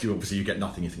sort of obviously you get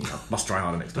nothing. You think, oh, must try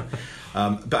harder next time.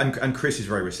 But Chris is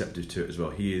very receptive to it as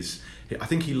well. I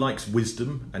think he likes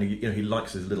wisdom, and he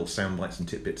likes his little sound bites and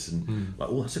tidbits, and like,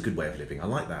 oh, that's a good way of living. I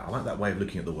like that. I like that way of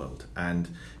looking at the world. And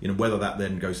whether that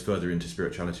then goes further into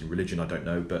spirituality and religion, I don't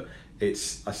know. But I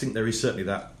think there is certainly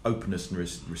that openness and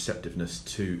receptiveness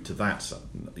to that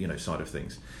side of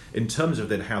things. In terms of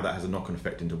then how that has a knock-on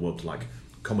effect into worlds like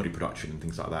comedy production and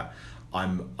things like that,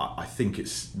 I think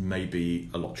it's maybe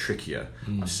a lot trickier.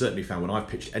 I've certainly found when I've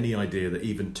pitched any idea that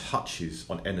even touches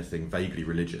on anything vaguely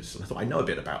religious, and I thought, I know a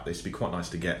bit about this, it'd be quite nice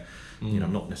to get,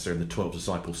 not necessarily in the 12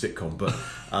 Disciples sitcom, but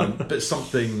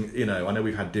something, I know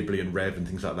we've had Dibley and Rev and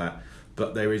things like that,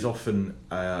 but there is often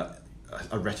a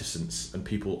reticence, and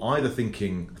people either think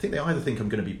I'm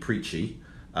going to be preachy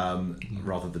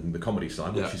rather than the comedy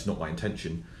side, which is not my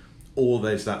intention, or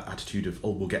there's that attitude of,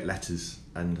 we'll get letters,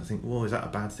 and I think, well, is that a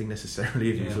bad thing necessarily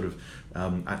if you sort of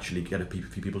actually get a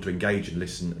few people to engage and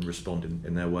listen and respond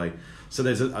in their way? So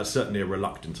there's certainly a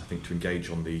reluctance, I think, to engage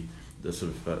on the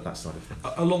sort of that side of things.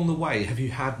 Along the way, have you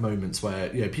had moments where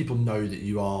people know that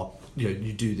you are,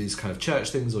 you do these kind of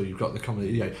church things, or you've got the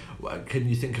comedy? Can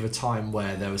you think of a time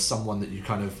where there was someone that you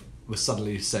kind of was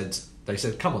suddenly said,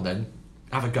 come on then,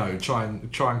 have a go, try and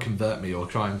convert me, or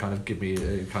try and kind of give me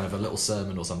kind of a little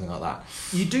sermon or something like that?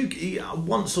 You do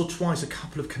once or twice, a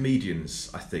couple of comedians,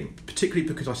 I think, particularly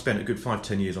because I spent a good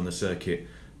 5-10 years on the circuit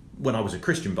when I was a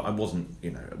Christian, but I wasn't,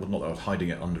 not that I was hiding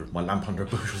it under my lamp under a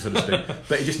bushel, so to speak,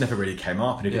 but it just never really came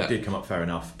up, and it did come up, fair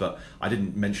enough, but I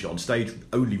didn't mention it on stage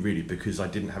only really because I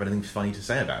didn't have anything funny to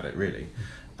say about it, really.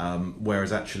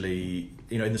 Whereas actually,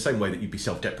 in the same way that you'd be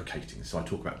self-deprecating, so I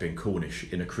talk about being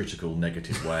Cornish in a critical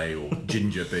negative way, or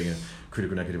ginger being a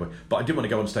critical negative way, but I didn't want to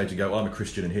go on stage and go, I'm a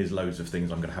Christian and here's loads of things,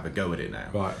 I'm going to have a go at it now.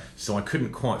 Right. So I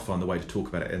couldn't quite find the way to talk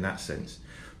about it in that sense.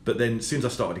 But then as soon as I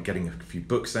started getting a few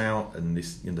books out, and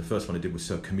this, the first one I did was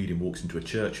So a Comedian Walks into a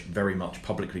Church, very much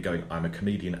publicly going, I'm a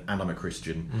comedian and I'm a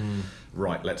Christian.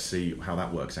 Right, let's see how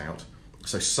that works out.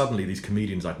 So suddenly these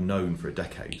comedians I'd known for a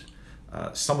decade,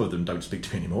 some of them don't speak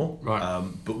to me anymore, right.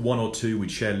 But one or two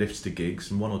would share lifts to gigs,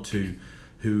 and one or two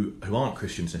who aren't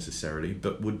Christians necessarily,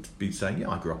 but would be saying, yeah,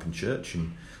 I grew up in church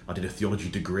and I did a theology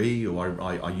degree, or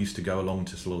I used to go along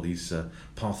to sort of these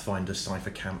Pathfinder cypher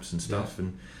camps and stuff,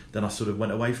 and then I sort of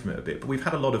went away from it a bit. But we've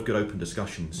had a lot of good open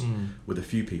discussions with a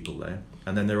few people there,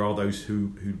 and then there are those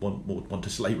who want to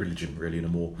slay religion really in a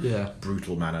more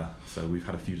brutal manner. So we've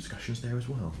had a few discussions there as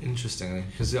well. Interesting,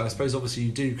 because I suppose obviously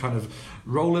you do kind of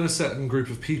roll in a certain group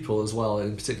of people as well,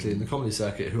 and particularly in the comedy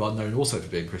circuit, who are known also for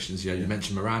being Christians. You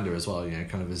mentioned Miranda as well.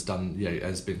 Kind of has done,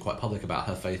 has been quite public about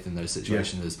her faith in those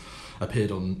situations. Has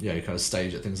appeared on kind of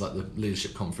stage at things like the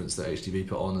leadership conference that HTV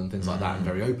put on and things like that, and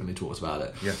very openly talks about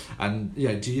it. Yeah. And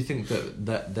do you think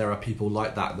that there are people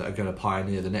like that are going to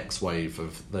pioneer the next wave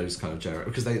of those kind of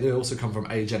because they also come from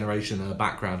a generation and a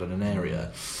background and an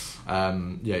area?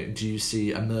 Do you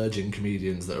see emerging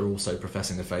comedians that are also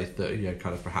professing a faith that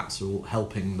kind of perhaps are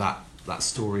helping that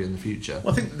story in the future?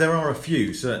 Well, I think there are a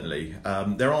few, certainly.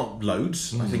 There aren't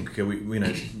loads. I think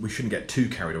we shouldn't get too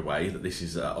carried away that this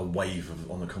is a wave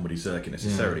on the comedy circuit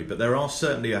necessarily, but there are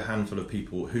certainly a handful of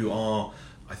people who are,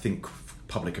 I think,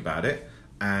 public about it.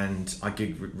 And I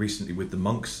gigged recently with the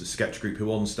Monks, a sketch group,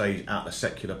 who on stage at a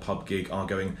secular pub gig are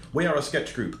going, we are a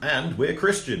sketch group and we're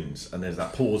Christians. And there's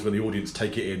that pause where the audience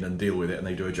take it in and deal with it, and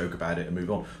they do a joke about it and move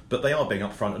on. But they are being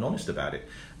upfront and honest about it.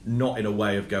 Not in a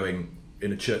way of going,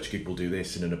 in a church gig we'll do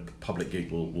this, and in a public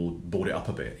gig we'll board it up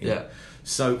a bit. Yeah.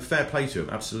 So fair play to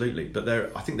them, absolutely. But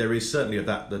I think there is certainly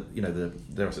that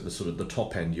there's at the sort of the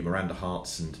top end, your Miranda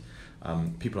Harts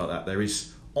and people like that. There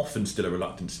is often still a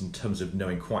reluctance in terms of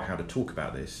knowing quite how to talk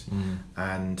about this.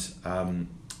 And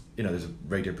there's a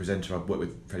radio presenter I've worked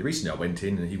with very recently. I went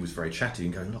in and he was very chatty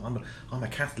and going, look, I'm a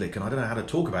Catholic and I don't know how to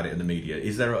talk about it in the media.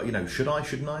 Is there should I,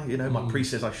 shouldn't I? My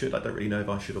priest says I should, I don't really know if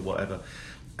I should or whatever.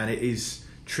 And it is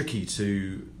tricky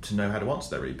to know how to answer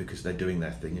that, really, because they're doing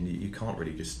their thing, and you can't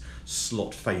really just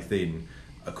slot faith in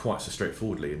quite so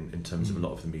straightforwardly in terms of a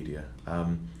lot of the media.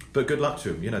 But good luck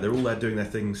to them. They're all there doing their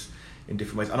things in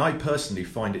different ways. And I personally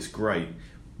find it's great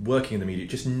working in the media,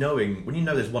 just knowing, when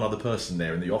there's one other person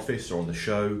there in the office or on the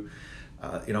show.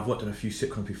 I've worked on a few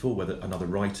sitcoms before where another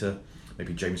writer,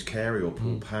 maybe James Carey or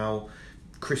Paul Powell,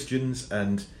 Christians,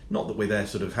 and not that we're there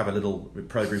sort of have a little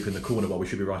prayer group in the corner while we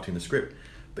should be writing the script.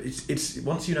 But it's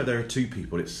once there are two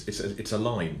people, it's a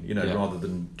line, rather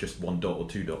than just one dot or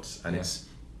two dots, and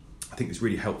I think it's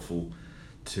really helpful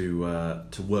to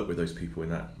work with those people in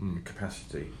that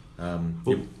capacity.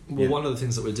 One of the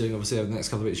things that we're doing obviously over the next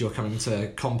couple of weeks, you're coming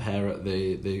to Compare at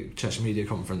the Church Media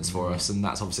Conference for us, and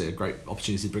that's obviously a great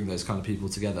opportunity to bring those kind of people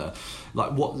together.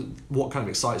 Like what kind of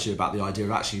excites you about the idea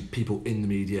of actually people in the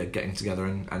media getting together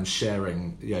and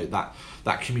sharing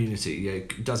that community?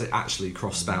 Does it actually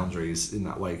cross boundaries in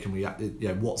that way? Can we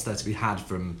what's there to be had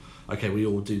from, okay, we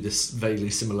all do this vaguely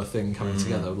similar thing coming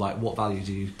together? Like, what value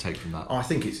do you take from that? I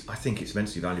think it's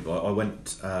immensely valuable. I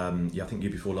went, I think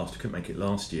year before last. I couldn't make it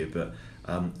last year, but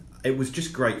it was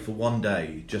just great for one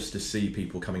day just to see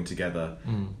people coming together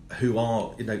who are,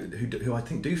 who I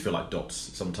think do feel like dots.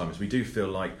 Sometimes we do feel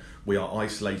like we are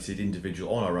isolated,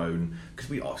 individual, on our own,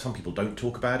 because some people don't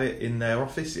talk about it in their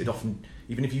office. It often,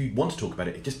 even if you want to talk about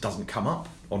it, it just doesn't come up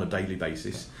on a daily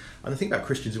basis. And the thing about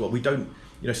Christians as well, we don't.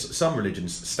 Some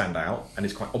religions stand out, and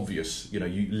it's quite obvious. You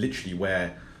literally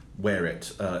wear wear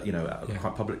it,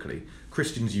 quite publicly.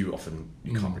 Christians, you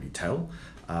can't really tell.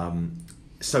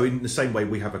 So in the same way,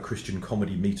 we have a Christian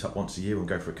comedy meet-up once a year and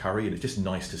go for a curry, and it's just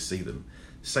nice to see them.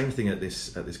 Same thing at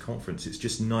this conference. It's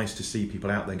just nice to see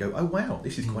people out there and go, oh wow,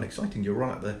 this is quite exciting. You're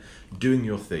right out there doing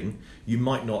your thing. You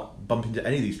might not bump into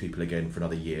any of these people again for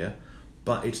another year,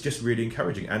 but it's just really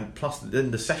encouraging. And plus,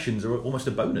 then the sessions are almost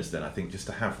a bonus then, I think, just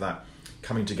to have that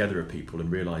coming together of people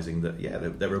and realising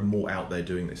that, there are more out there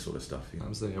doing this sort of stuff.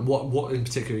 Absolutely. And what in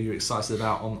particular are you excited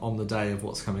about on the day of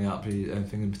what's coming up?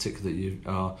 Anything in particular that you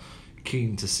are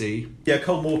keen to see? Yeah,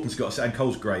 Cole Morton's and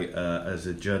Cole's great as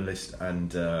a journalist,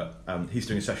 and he's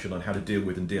doing a session on how to deal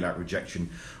with and deal out rejection,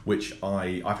 which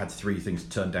I've had 3 things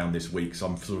turned down this week, so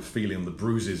I'm sort of feeling the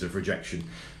bruises of rejection.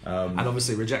 And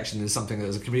obviously rejection is something that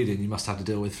as a comedian you must have to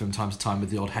deal with from time to time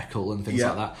with the odd heckle and things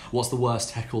like that. What's the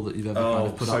worst heckle that you've ever kind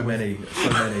of put up with?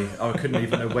 So many. I couldn't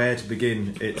even know where to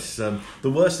begin. It's the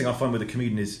worst thing I find with a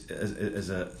comedian is as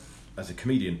a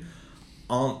comedian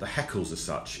aren't the heckles as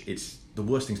such, it's the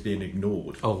worst thing's being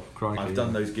ignored. Oh, crikey. I've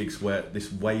done those gigs where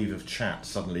this wave of chat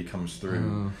suddenly comes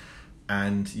through,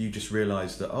 and you just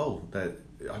realise that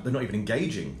they're not even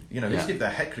engaging. Even if they're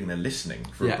heckling, they're listening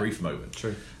for a brief moment.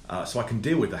 True. So I can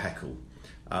deal with the heckle,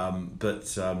 but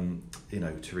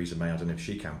Theresa May, I don't know if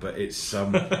she can, but it's less so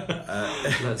about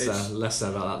that. The better. Less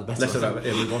about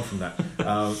that. Move on from that.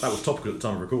 That was topical at the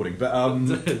time of recording, but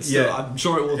I'm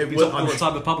sure it will be topical at the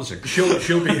time of publishing.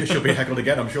 She'll be heckled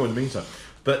again, I'm sure, in the meantime.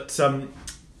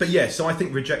 But yeah, so I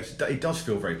think rejection, it does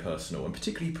feel very personal, and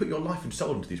particularly you put your life and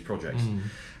soul into these projects.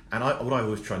 And what I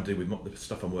always try and do with the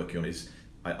stuff I'm working on is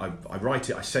I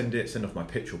write it, I send off my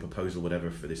pitch or proposal,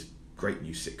 whatever, for this great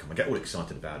new sitcom. I get all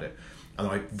excited about it, and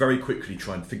I very quickly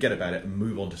try and forget about it and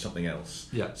move on to something else.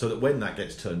 Yeah. So that when that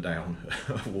gets turned down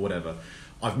or whatever,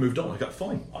 I've moved on. I go,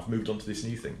 fine, I've moved on to this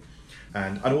new thing.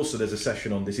 And also there's a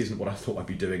session on this isn't what I thought I'd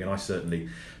be doing, and I certainly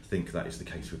think that is the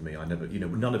case with me. I never,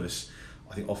 none of us,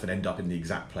 I think, often end up in the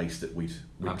exact place that we'd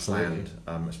planned,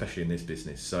 especially in this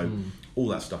business. So all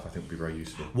that stuff I think would be very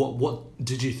useful. What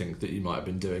did you think that you might have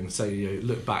been doing? Say you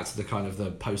look back to the kind of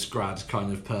the post-grad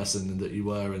kind of person that you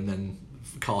were, and then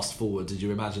cast forward, did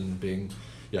you imagine being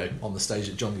on the stage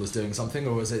at Jongleurs doing something,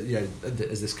 or is it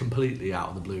is this completely out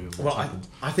of the blue?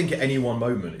 I think at any one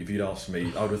moment, if you'd asked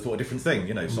me, I would have thought a different thing.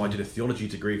 So I did a theology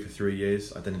degree for 3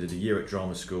 years. I then did a year at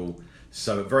drama school.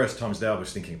 So at various times there, I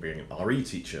was thinking of being an RE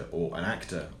teacher or an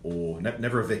actor or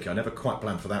never a vicar. I never quite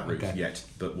planned for that route yet,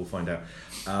 but we'll find out.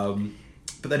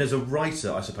 But then as a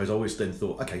writer, I suppose I always then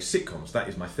thought, okay, sitcoms, that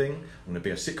is my thing. I'm going to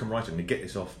be a sitcom writer, I'm going to get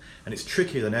this off. And it's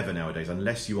trickier than ever nowadays,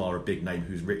 unless you are a big name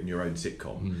who's written your own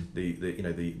sitcom.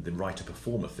 The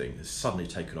writer-performer thing has suddenly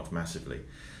taken off massively.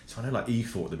 So I know, like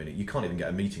E4 at the minute, you can't even get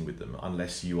a meeting with them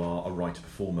unless you are a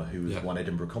writer-performer who has won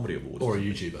Edinburgh Comedy Awards. Or a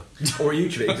YouTuber. Or a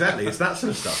YouTuber, exactly. It's that sort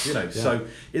of stuff, So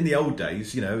in the old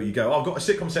days, you go, I've got a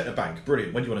sitcom set in a bank,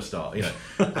 brilliant, when do you want to start?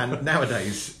 And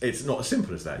nowadays, it's not as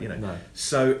simple as that, No.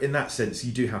 So in that sense,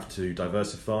 you do have to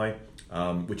diversify,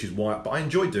 which is why... But I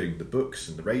enjoy doing the books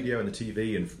and the radio and the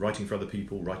TV and writing for other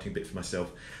people, writing a bit for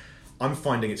myself. I'm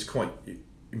finding it's quite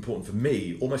important for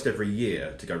me almost every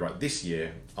year to go, right, this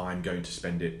year I'm going to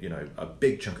spend it, a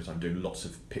big chunk of time doing lots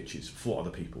of pitches for other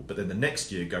people. But then the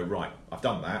next year go, right, I've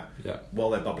done that. Yeah.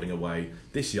 While they're bubbling away,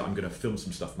 this year I'm going to film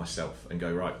some stuff myself and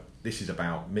go, right, this is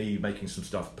about me making some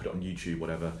stuff, put it on YouTube,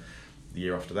 whatever. The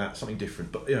year after that, something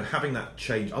different. But having that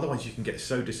change, otherwise you can get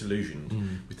so disillusioned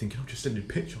with thinking, I'm just sending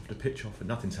pitch after pitch off and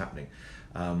nothing's happening.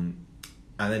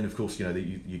 And then, of course,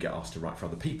 you get asked to write for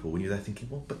other people when you're there thinking,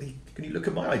 well, but can you look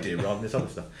at my idea rather than this other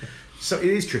stuff? So it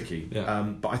is tricky. Yeah.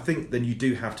 But I think then you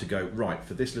do have to go, right,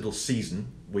 for this little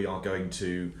season, we are going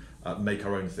to make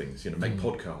our own things, make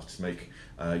podcasts, make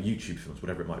YouTube films,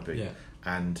 whatever it might be. Yeah.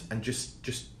 And just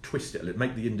twist it a little,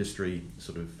 make the industry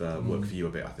sort of work for you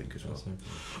a bit, I think, as well.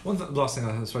 Last thing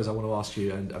I suppose I want to ask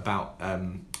you about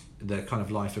the kind of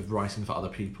life of writing for other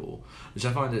people, which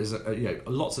I find is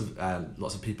lots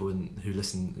of people who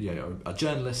listen are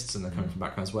journalists, and they're coming from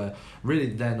backgrounds where really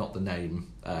they're not the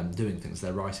name doing things.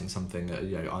 They're writing something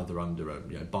either under a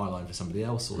byline for somebody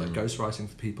else, or they're ghostwriting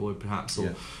for people perhaps,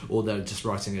 or they're just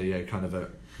writing a kind of a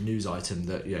news item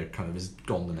that kind of is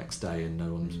gone the next day and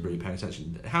no one's really paying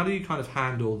attention. How do you kind of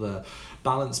handle the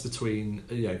balance between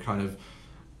kind of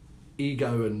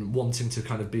ego and wanting to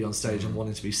kind of be on stage and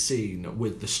wanting to be seen,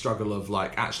 with the struggle of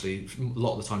actually a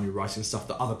lot of the time you're writing stuff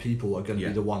that other people are going to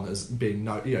be the one that's being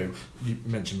you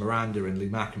mentioned Miranda and Lee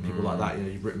Mack and people like that,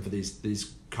 you've written for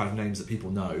these kind of names that people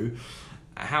know.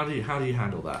 How do you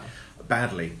handle that?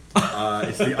 Badly.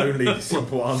 It's the only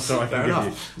simple answer I can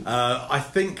give you. I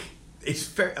think it's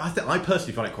very. I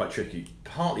personally find it quite tricky.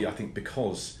 Partly, I think,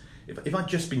 because if I'd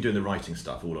just been doing the writing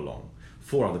stuff all along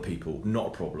for other people, not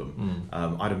a problem.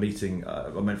 I had a meeting. I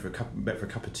met for a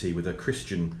cup of tea with a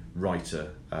Christian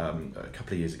writer a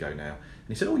couple of years ago now, and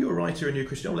he said, "Oh, you're a writer and you're a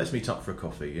Christian. Oh, let's meet up for a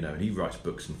coffee." And he writes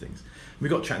books and things. And we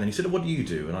got chatting, and he said, "Oh, what do you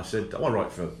do?" And I said, "Oh, I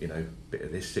write for a bit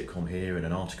of this sitcom here and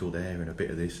an article there and a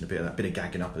bit of this and a bit of that, bit of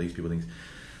gagging up of these people things."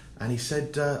 And he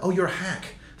said, "Oh, you're a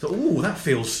hack." So, oh, that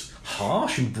feels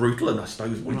harsh and brutal. And I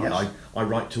suppose, well, yeah, I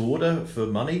write to order for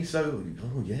money, so,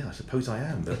 oh, yeah, I suppose I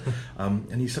am. But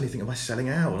and you suddenly think, am I selling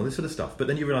out and all this sort of stuff? But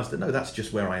then you realise that, no, that's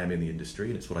just where I am in the industry,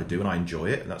 and it's what I do, and I enjoy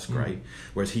it, and that's great.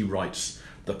 Whereas he writes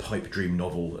the pipe dream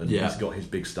novel, and he's got his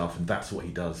big stuff, and that's what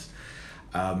he does.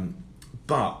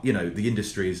 But, the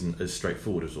industry isn't as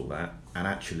straightforward as all that, and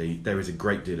actually there is a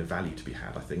great deal of value to be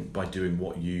had, I think, by doing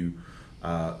what you,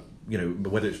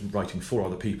 whether it's writing for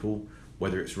other people,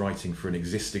 whether it's writing for an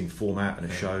existing format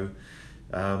and a show,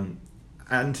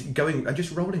 and going and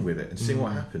just rolling with it and seeing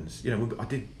what happens. I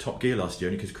did Top Gear last year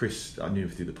only because Chris, I knew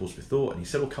through the Portsmouth Thought, and he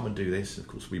said, "Well, come and do this." Of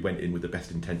course, we went in with the best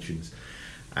intentions.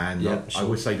 And I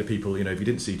would say to people, if you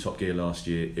didn't see Top Gear last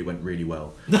year, it went really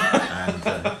well.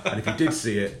 and if you did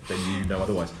see it, then you know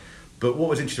otherwise. But what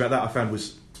was interesting about that, I found,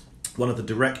 was one of the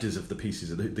directors of the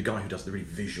pieces, the guy who does the really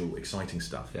visual, exciting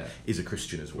stuff, is a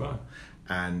Christian as well. Right.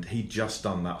 And he'd just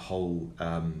done that whole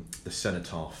the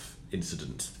Cenotaph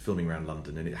incident, filming around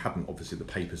London, and it hadn't, obviously the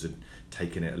papers had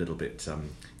taken it a little bit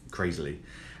crazily.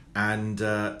 And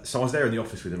so I was there in the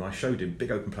office with him. I showed him,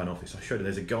 big open plan office, I showed him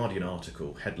there's a Guardian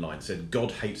article headline that said,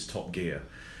 "God hates Top Gear."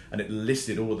 And it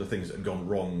listed all of the things that had gone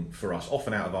wrong for us,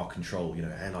 often out of our control,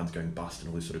 airlines going bust and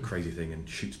all this sort of crazy thing, and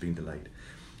shoots being delayed.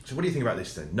 So what do you think about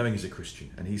this then, knowing he's a Christian?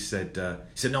 And he said,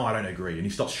 "No, I don't agree." And he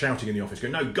starts shouting in the office,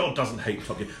 going, "No, God doesn't hate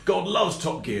Top Gear. God loves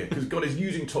Top Gear, because God is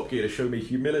using Top Gear to show me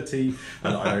humility,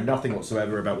 and I know nothing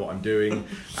whatsoever about what I'm doing,"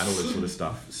 and all this sort of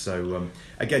stuff. So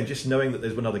again, just knowing that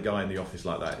there's another guy in the office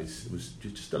like that was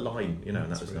just a line, and that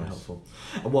was really nice. helpful.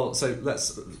 Well, so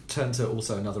let's turn to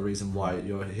also another reason why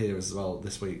you're here as well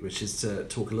this week, which is to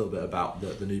talk a little bit about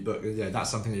the new book. That's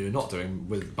something that you're not doing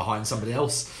behind somebody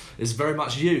else. It's very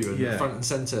much you, and front and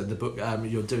centre. The book,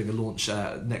 you're doing a launch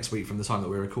next week from the time that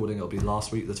we're recording. It'll be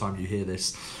last week, the time you hear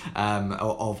this,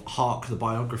 of Hark, the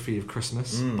Biography of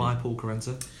Christmas by Paul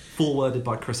Kerensa, forwarded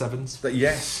by Chris Evans.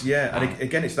 Yes, yeah. And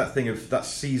again, it's that thing of that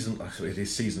season. Actually, it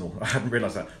is seasonal. I hadn't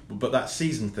realised that. But that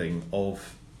season thing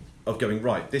of going,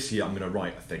 right, this year I'm going to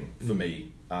write a thing for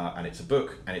me, and it's a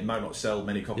book, and it might not sell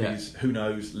many copies. Who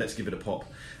knows? Let's give it a pop.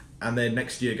 And then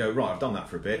next year go, right, I've done that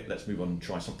for a bit, let's move on and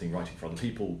try something, writing for other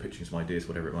people, pitching some ideas,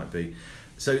 whatever it might be.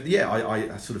 So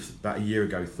I sort of about a year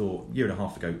and a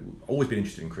half ago, always been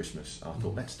interested in Christmas. I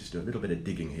thought, let's just do a little bit of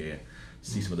digging here,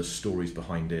 see some of the stories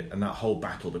behind it, and that whole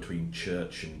battle between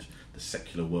church and the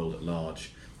secular world at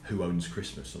large, who owns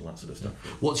Christmas and all that sort of stuff.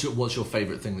 What's your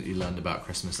favourite thing that you learned about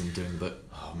Christmas in doing the book?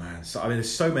 Oh man,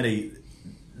 there's so many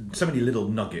little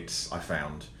nuggets I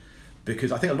found.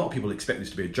 Because I think a lot of people expect this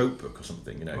to be a joke book or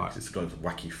something, right. It's got a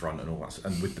wacky front and all that,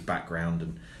 and with the background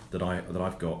and that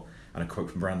I've got, and a quote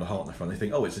from Miranda Hart in the front. They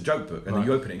think, oh, it's a joke book, and then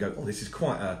you open it and go, oh, this is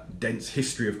quite a dense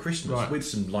history of Christmas with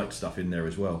some light stuff in there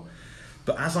as well.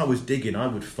 But as I was digging, I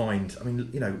would find,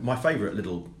 my favourite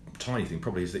little tiny thing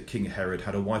probably is that King Herod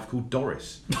had a wife called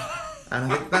Doris. And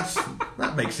I think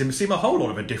that makes him seem a whole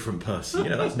lot of a different person.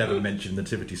 That's never mentioned in the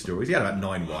nativity stories. He had about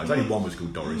 9 wives. Only one was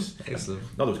called Doris. Excellent.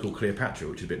 Another was called Cleopatra,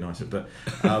 which is a bit nicer. But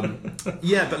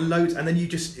but loads. And then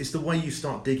it's the way you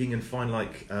start digging and find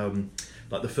like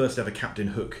the first ever Captain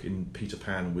Hook in Peter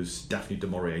Pan was Daphne du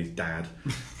Maurier's dad,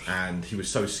 and he was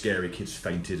so scary, kids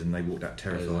fainted and they walked out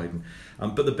terrified.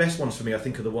 But the best ones for me, I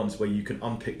think, are the ones where you can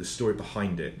unpick the story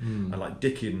behind it, and like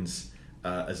Dickens.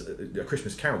 As a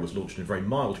Christmas Carol was launched in a very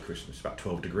mild Christmas, about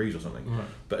 12 degrees or something. Right.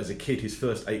 But as a kid, his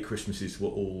first 8 Christmases were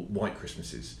all white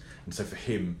Christmases, and so for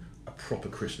him, a proper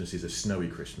Christmas is a snowy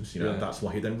Christmas. That's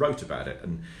why he then wrote about it.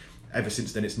 And ever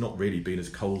since then, it's not really been as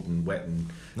cold and wet and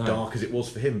dark as it was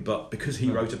for him. But because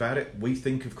he wrote about it, we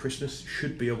think of Christmas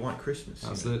should be a white Christmas.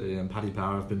 Absolutely, and Paddy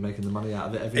Power have been making the money out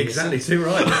of it every year. Too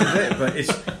right. This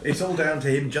is it. But it's all down to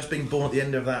him just being born at the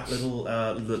end of that little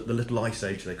the little ice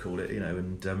age they call it,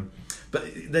 and. But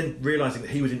then realising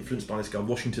that he was influenced by this guy,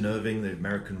 Washington Irving, the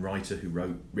American writer who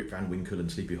wrote Rip Van Winkle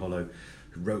and Sleepy Hollow,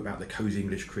 who wrote about the cosy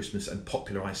English Christmas and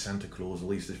popularised Santa Claus, all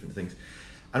these different things.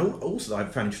 And also I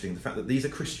found interesting the fact that these are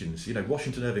Christians.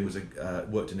 Washington Irving was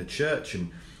worked in a church,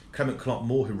 and Clement Clark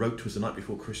Moore, who wrote "'Twas the Night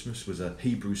Before Christmas," was a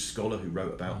Hebrew scholar who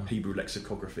wrote about Hebrew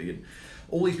lexicography. And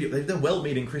all these people, they're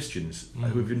well-meaning Christians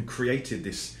who have been created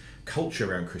this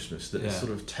culture around Christmas that has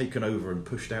sort of taken over and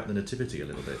pushed out the nativity a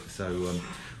little bit. So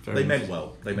They meant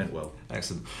well.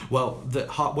 Excellent. Well,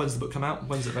 when's the book come out?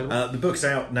 When's it available? The book's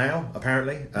out now,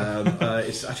 apparently.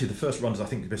 It's actually the first runs I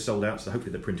think have been sold out, so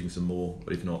hopefully they're printing some more.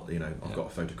 But if not, I've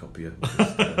got a photocopier.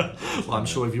 Well, I'm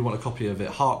sure if you want a copy of it,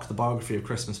 Hark, The Biography of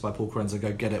Christmas by Paul Kerensa,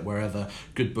 go get it wherever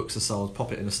good books are sold.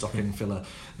 Pop it in a stocking filler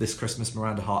this Christmas.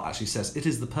 Miranda Hart actually says it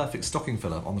is the perfect stocking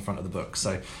filler on the front of the book,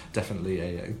 so definitely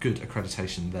a good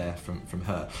accreditation there from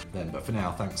her then. But for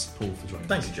now, thanks, Paul, for joining us.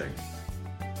 Thank you, James.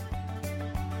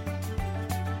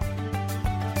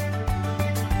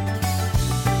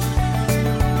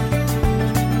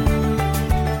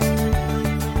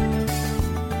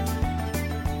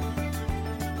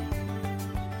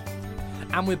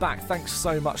 And we're back. Thanks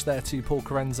so much there to Paul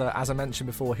Kerensa. As I mentioned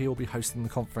before, he will be hosting the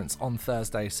conference on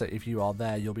Thursday, so if you are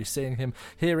there, you'll be seeing him,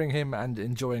 hearing him, and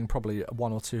enjoying probably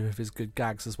one or two of his good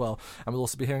gags as well. And we'll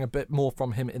also be hearing a bit more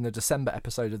from him in the December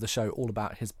episode of the show, all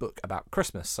about his book about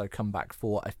Christmas, so come back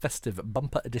for a festive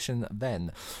bumper edition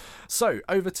then. So,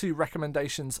 over to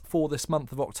recommendations for this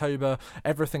month of October.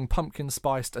 Everything pumpkin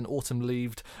spiced and autumn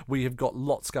leaved. We have got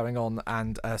lots going on,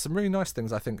 and some really nice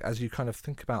things, I think, as you kind of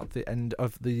think about the end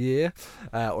of the year.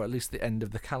 Or at least the end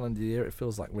of the calendar year. It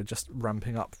feels like we're just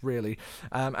ramping up, really.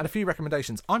 And a few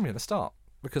recommendations. I'm going to start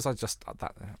because I'm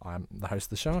the host of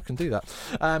the show. I can do that.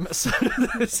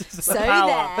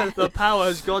 The power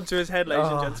has gone to his head, ladies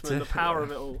and gentlemen. The power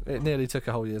of it all. It nearly took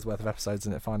a whole year's worth of episodes,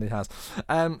 and it finally has.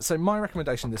 So my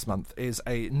recommendation this month is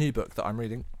a new book that I'm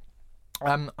reading.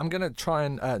 I'm going to try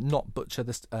and not butcher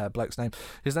this bloke's name.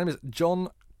 His name is Jon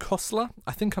Koestler.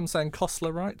 I think I'm saying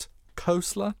Koestler right.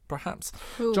 Koestler, perhaps.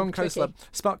 Ooh, Jon Koestler. tricky.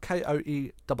 Spelled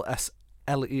Koessler.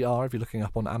 If you're looking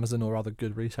up on Amazon or other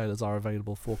good retailers are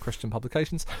available for Christian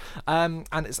publications. And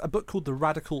it's a book called The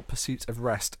Radical Pursuit of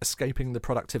Rest, Escaping the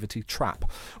Productivity Trap,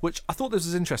 which I thought this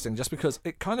was interesting just because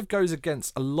it kind of goes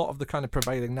against a lot of the kind of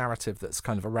prevailing narrative that's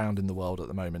kind of around in the world at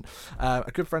the moment.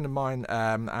 A good friend of mine,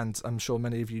 and I'm sure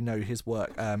many of you know his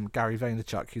work, Gary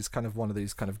Vaynerchuk, he's kind of one of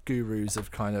these kind of gurus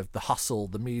of kind of the hustle,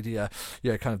 the media,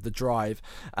 kind of the drive.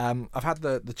 I've had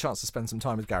the chance to spend some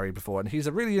time with Gary before, and he's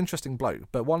a really interesting bloke,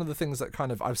 but one of the things that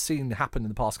kind of I've seen happen in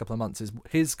the past couple of months is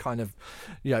his kind of,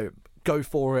 go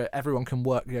for it, everyone can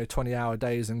work 20-hour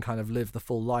days and kind of live the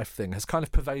full life thing has kind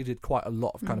of pervaded quite a lot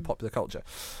of kind of popular culture.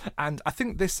 And I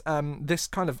think this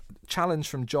kind of challenge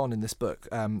from John in this book,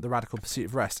 The Radical Pursuit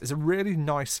of Rest, is a really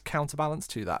nice counterbalance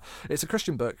to that. It's a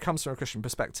Christian book, comes from a Christian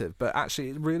perspective, but actually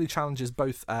it really challenges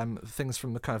both things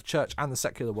from the kind of church and the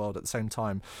secular world at the same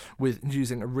time, with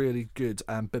using a really good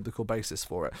biblical basis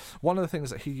for it. One of the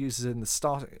things that he uses in the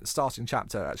starting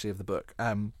chapter actually of the book,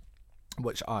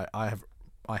 which I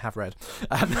have read,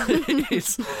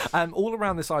 is all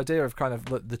around this idea of kind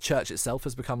of the church itself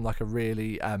has become like a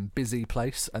really busy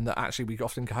place, and that actually we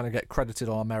often kind of get credited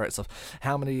on our merits of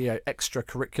how many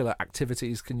extracurricular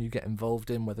activities can you get involved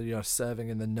in, whether you're serving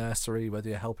in the nursery, whether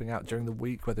you're helping out during the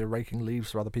week, whether you're raking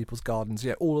leaves for other people's gardens,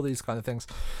 all of these kind of things.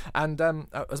 And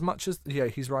as much as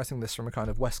he's writing this from a kind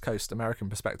of West Coast American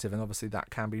perspective, and obviously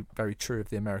that can be very true of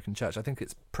the American church, I think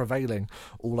it's prevailing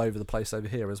all over the place over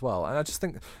here as well. And I just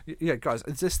think, guys,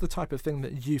 is this the type of thing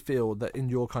that you feel that in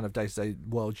your kind of day-to-day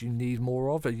world you need more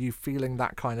of? Are you feeling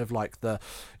that kind of like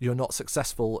you're not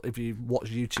successful if you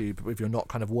watch YouTube, if you're not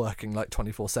kind of working like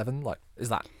 24/7? Like, does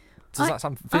that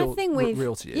feel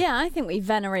real to you? Yeah, I think we've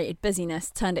venerated busyness,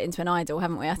 turned it into an idol,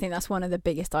 haven't we? I think that's one of the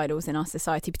biggest idols in our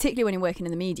society, particularly when you're working in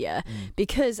the media,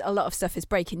 because a lot of stuff is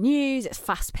breaking news, it's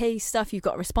fast-paced stuff, you've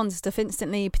got to respond to stuff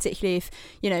instantly, particularly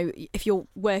if you're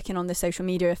working on the social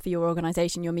media for your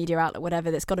organisation, your media outlet, whatever,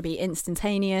 that's got to be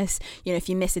instantaneous. If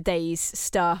you miss a day's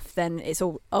stuff, then it's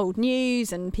all old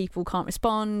news and people can't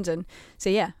respond. And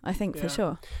so, I think for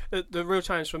sure. The real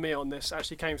challenge for me on this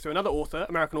actually came through another author,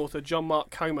 American author, John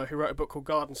Mark Comer, who wrote a book called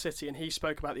Garden City, and he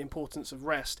spoke about the importance of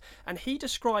rest, and he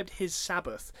described his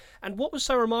Sabbath. And what was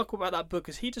so remarkable about that book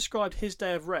is he described his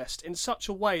day of rest in such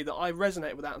a way that I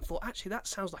resonated with that and thought, actually, that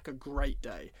sounds like a great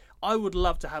day. I would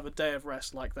love to have a day of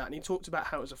rest like that. And he talked about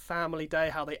how it was a family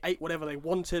day, how they ate whatever they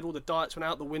wanted, all the diets went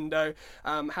out the window,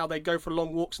 how they'd go for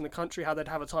long walks in the country, how they'd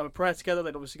have a time of prayer together,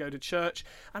 they'd obviously go to church.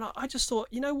 And I just thought,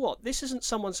 you know what, this isn't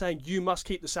someone saying you must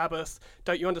keep the Sabbath,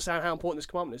 don't you understand how important this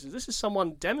commandment is? This is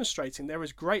someone demonstrating there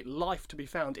is great life to be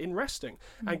found in resting.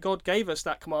 And God gave us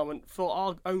that commandment for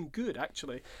our own good,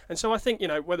 actually. And so I think,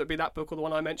 whether it be that book or the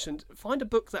one I mentioned, find a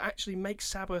book that actually makes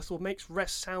Sabbath or makes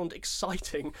rest sound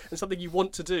exciting and something you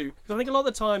want to do. Because I think a lot of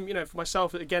the time, for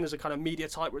myself, again, as a kind of media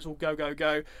type where it's all go, go,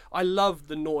 go, I love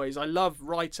the noise, I love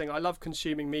writing, I love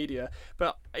consuming media,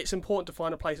 but it's important to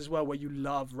find a place as well where you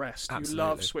love rest. Absolutely. You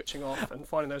love switching off and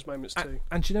finding those moments too.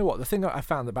 And do you know what? The thing that I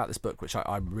found about this book, which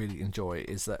I really enjoy,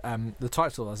 is that the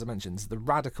title, as I mentioned, is The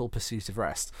Radical Pursuit of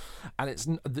Rest.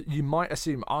 And you might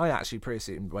assume, I actually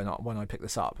pre-assumed when I picked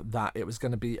this up, that it was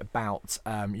going to be about,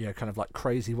 kind of like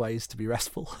crazy ways to be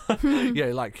restful.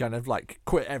 Like kind of like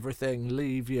quit everything,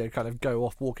 leave, kind of go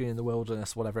off walking in the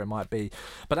wilderness, whatever it might be.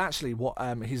 But actually what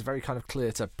he's very kind of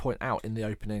clear to point out in the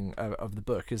opening of the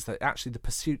book is that actually the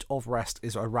pursuit of rest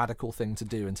is a radical thing to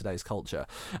do in today's culture.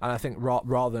 And I think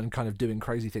rather than kind of doing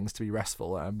crazy things to be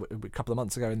restful, a couple of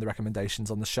months ago in the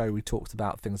recommendations on the show, we talked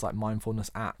about things like mindfulness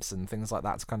apps and things like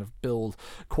that to kind of build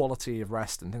quality of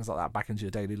rest and things like that back into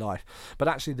your daily life. But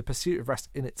actually the pursuit of rest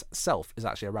in itself is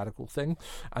actually a radical thing,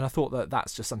 and I thought that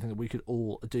that's just something that we could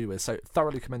all do with. So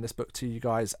thoroughly commend this book to you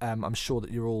guys. I'm sure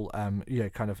that you're all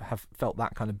kind of have felt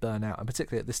that kind of burnout, and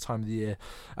particularly at this time of the year,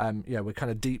 we're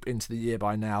kind of deep into the year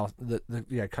by now. The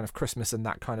kind of Christmas and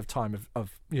that kind of time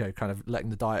of kind of letting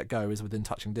the diet go is within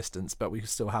touching distance, but we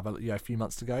still have a few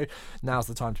months to go. Now's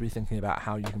the time to be thinking about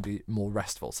how you can be more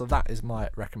restful. So that is my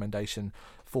recommendation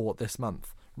for this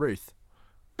month. Ruth,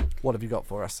 what have you got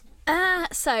for us?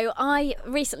 So I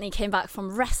recently came back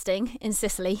from resting in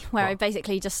Sicily, where I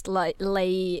basically just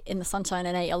lay in the sunshine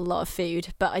and ate a lot of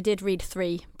food. But I did read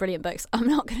 3 brilliant books. I'm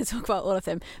not going to talk about all of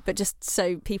them, but just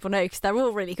so people know, because they're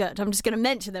all really good, I'm just going to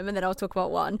mention them and then I'll talk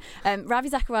about one. Ravi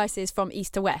Zacharias is From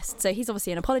East to West. So he's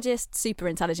obviously an apologist, super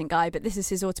intelligent guy, but this is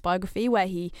his autobiography where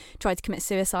he tried to commit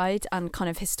suicide and kind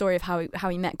of his story of how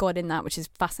he met God in that, which is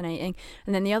fascinating.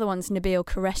 And then the other one's Nabil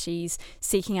Qureshi's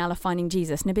Seeking Allah, Finding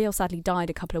Jesus. Nabil sadly died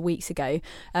a couple of weeks ago,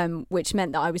 which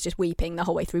meant that I was just weeping the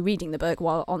whole way through reading the book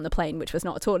while on the plane, which was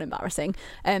not at all embarrassing.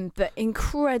 But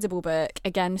incredible book.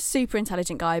 Again, super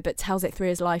intelligent guy, but tells it through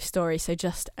his life story. So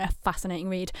just a fascinating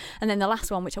read. And then the last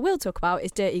one, which I will talk about,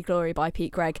 is Dirty Glory by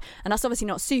Pete Gregg. And that's obviously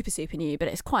not super new, but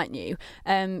it's quite new.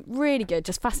 Really good,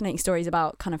 just fascinating stories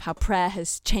about kind of how prayer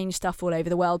has changed stuff all over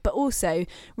the world, but also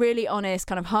really honest,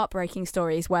 kind of heartbreaking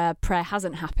stories where prayer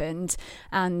hasn't happened.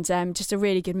 And just a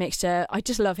really good mixture. I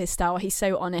just love his style. He's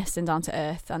so honest and down to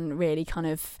earth and really kind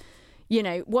of,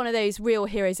 one of those real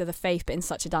heroes of the faith, but in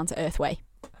such a down to earth way.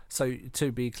 So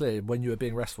to be clear, when you were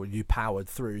being restful, you powered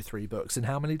through 3 books in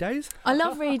how many days? I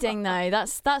love reading though.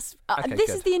 That's okay, this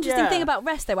good. is the interesting thing about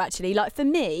rest though. Actually, like for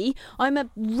me, I'm a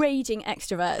raging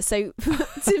extrovert. So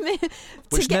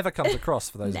which never comes across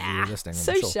for those of you listening.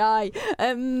 So shy.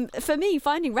 For me,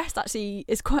 finding rest actually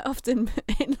is quite often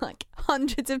in like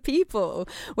hundreds of people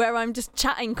where I'm just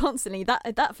chatting constantly.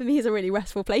 That for me is a really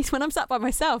restful place. When I'm sat by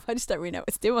myself, I just don't really know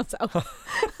what to do myself.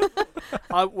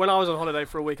 When I was on holiday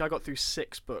for a week, I got through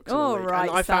 6 books. Oh, right,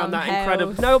 and I found that hell.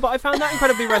 incredible. No, but I found that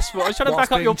incredibly restful. I was trying to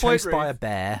back up your point, chased Ruth. by a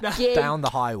bear down the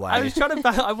highway. I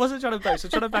wasn't trying to boast. I was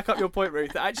trying to back up your point,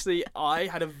 Ruth. Actually, I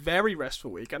had a very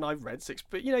restful week, and I read 6.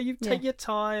 But you take your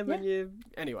time, and you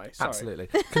anyway. Sorry. Absolutely,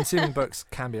 consuming books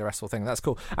can be a restful thing. That's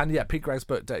cool. And Pete Gregg's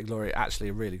book, Dirty Glory, actually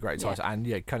a really great title.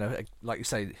 And kind of like you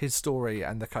say, his story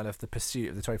and the kind of the pursuit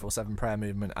of the 24/7 prayer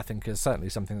movement, I think, is certainly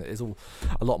something that is all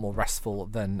a lot more restful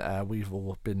than we've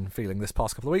all been feeling this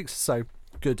past couple of weeks. So.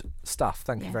 Good stuff.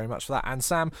 Thank you very much for that. And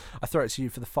Sam, I throw it to you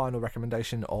for the final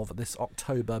recommendation of this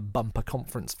October Bumper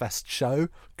Conference Fest show.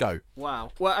 Go.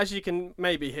 Wow. Well, as you can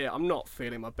maybe hear, I'm not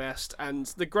feeling my best. And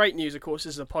the great news, of course,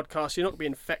 is a podcast. You're not going to be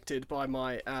infected by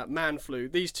my man flu.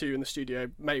 These two in the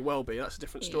studio may well be. That's a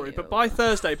different story. Ew. But by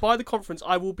Thursday, by the conference,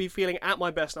 I will be feeling at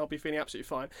my best and I'll be feeling absolutely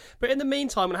fine. But in the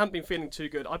meantime, and I haven't been feeling too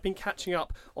good, I've been catching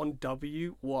up on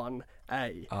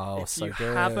W1A. Oh, if so you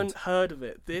good. haven't heard of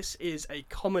it, this is a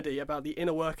comedy about the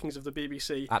inner workings of the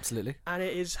BBC. Absolutely. And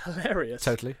it is hilarious.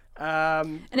 Totally.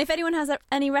 And if anyone has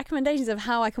any recommendations of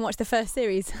how I can watch the first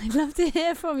series, I'd love to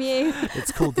hear from you.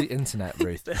 It's called The Internet,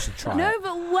 Ruth. You should try it. No,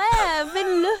 but where? I've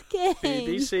been looking.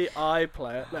 BBC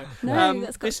iPlayer. No,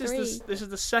 that's got this 3. is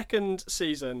the 2nd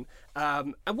season.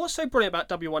 And what's so brilliant about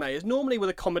W1A is normally with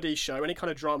a comedy show, any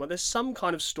kind of drama, there's some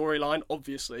kind of storyline,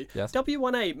 obviously. Yes.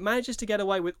 W1A manages to get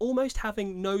away with almost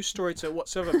having no story to it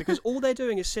whatsoever because all they're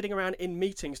doing is sitting around in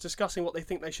meetings discussing what they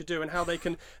think they should do and how they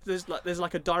can. There's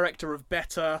like a director of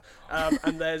Better, Twitter,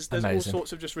 and there's all Amazing.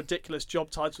 sorts of just ridiculous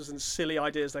job titles and silly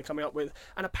ideas they're coming up with.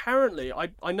 And apparently,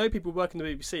 I know people work in the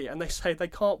BBC, and they say they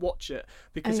can't watch it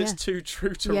because it's too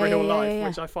true to real life,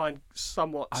 which I find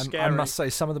somewhat scary. I must say,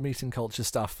 some of the meeting culture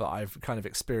stuff that I've kind of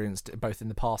experienced both in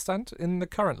the past and in the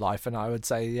current life, and I would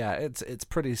say, it's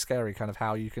pretty scary, kind of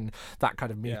how you can, that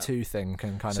kind of Me Too thing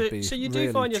can kind of be. So you really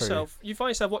do find true. yourself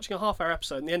watching a half-hour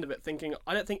episode and the end of it thinking,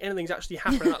 I don't think anything's actually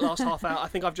happened in that last half hour. I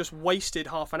think I've just wasted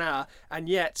half an hour, and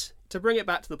yet, to bring it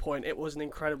back to the point, it was an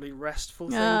incredibly restful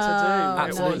thing to do.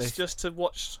 Absolutely. It was just to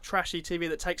watch trashy TV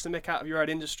that takes the mick out of your own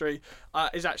industry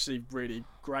is actually really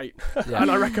great, and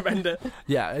I recommend it.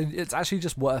 Yeah, it's actually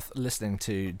just worth listening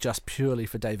to just purely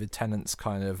for David Tennant's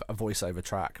kind of a voiceover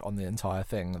track on the entire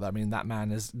thing. I mean, that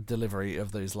man's delivery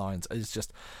of those lines is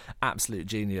just absolute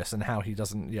genius, and how he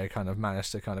doesn't, kind of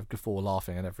manage to kind of guffaw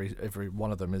laughing, and every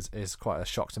one of them is quite a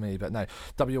shock to me. But no,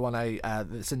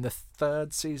 W1A, it's in the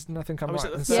third season, I think I'm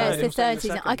right. It's the third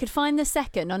season. I could find the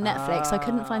second on Netflix. I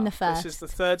couldn't find the first. This is the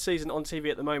third season on TV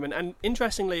at the moment, and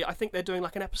interestingly, I think they're doing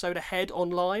like an episode ahead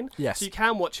online. Yes. So you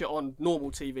can watch it on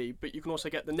normal TV, but you can also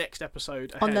get the next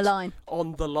episode ahead. On the line.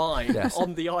 On the line. Yes.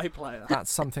 On the iPlayer.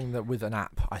 That's something that with an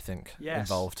app, I think,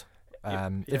 involved.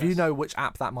 If you Yes. know which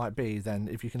app that might be, then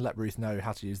if you can let Ruth know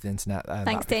how to use the internet, Thanks,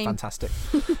 that'd be team. fantastic.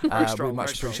 strong, we much very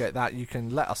strong. appreciate that. You can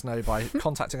let us know by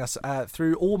contacting us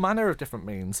through all manner of different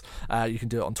means. You can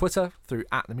do it on Twitter through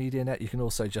 @TheMediaNet. You can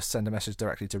also just send a message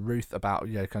directly to Ruth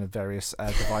about kind of various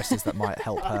devices that might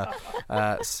help her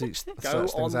search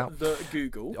things out. The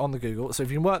Google. On the Google. So if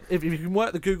you can work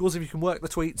the Googles, if you can work the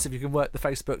tweets, if you can work the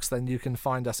Facebooks, then you can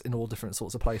find us in all different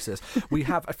sorts of places. We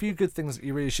have a few good things that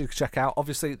you really should check out.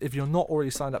 Obviously, if you're not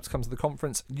already signed up to come to the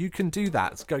conference, you can do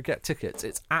that. Go get tickets.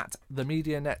 It's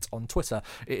 @TheMediaNet on Twitter.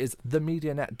 It is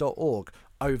themedianet.org.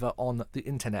 Over on the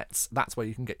internets. That's where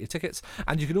you can get your tickets.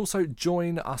 And you can also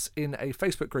join us in a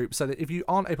Facebook group, so that if you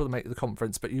aren't able to make the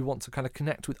conference but you want to kind of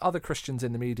connect with other Christians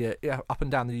in the media up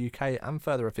and down the UK and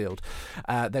further afield,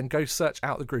 then go search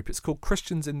out the group. It's called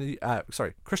Christians in the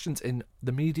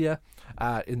Media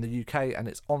in the UK, and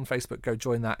it's on Facebook. Go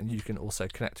join that, and you can also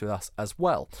connect with us as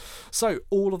well. So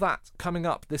all of that coming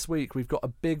up this week. We've got a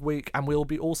big week, and we'll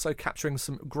be also capturing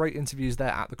some great interviews there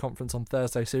at the conference on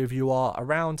Thursday. So if you are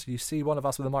around, you see one of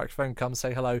us with a microphone, come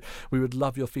say hello. We would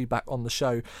love your feedback on the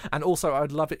show. And also, I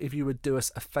would love it if you would do us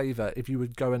a favour, if you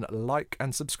would go and like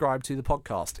and subscribe to the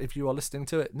podcast. If you are listening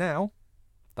to it now,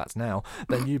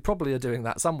 then you probably are doing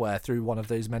that somewhere through one of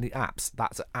those many apps.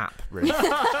 That's an app, really.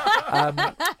 And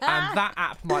that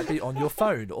app might be on your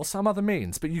phone or some other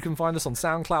means, but you can find us on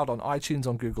SoundCloud, on iTunes,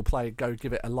 on Google Play. Go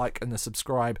give it a like and a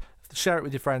subscribe. Share it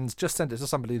with your friends. Just send it to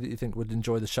somebody that you think would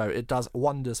enjoy the show. It does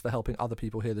wonders for helping other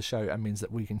people hear the show, and means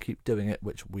that we can keep doing it,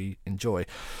 which we enjoy.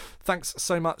 Thanks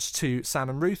so much to Sam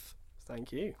and Ruth.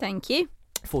 Thank you. Thank you.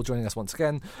 For joining us once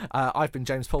again. I've been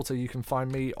James Poulter. You can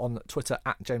find me on Twitter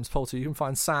 @JamesPoulter. You can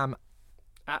find Sam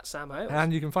 @SamHales.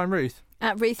 and you can find Ruth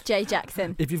Ruth J.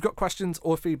 Jackson. If you've got questions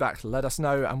or feedback, let us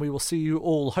know, and we will see you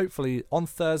all hopefully on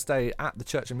Thursday at the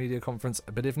Church and Media Conference.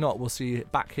 But if not, we'll see you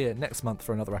back here next month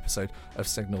for another episode of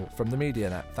Signal from the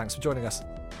MediaNet. Thanks for joining us.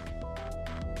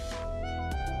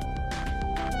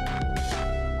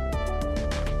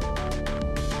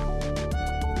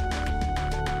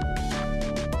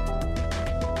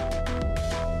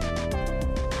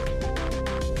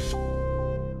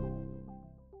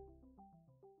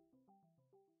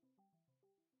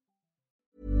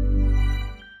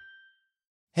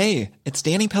 Hey, it's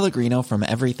Danny Pellegrino from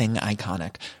Everything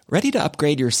Iconic. Ready to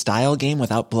upgrade your style game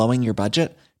without blowing your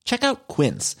budget? Check out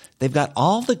Quince. They've got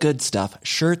all the good stuff,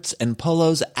 shirts and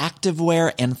polos,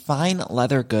 activewear, and fine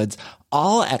leather goods,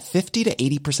 all at 50 to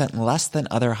 80% less than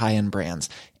other high-end brands.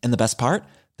 And the best part?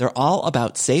 They're all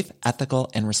about safe,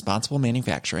 ethical, and responsible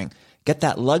manufacturing. Get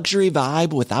that luxury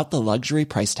vibe without the luxury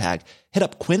price tag. Hit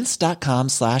up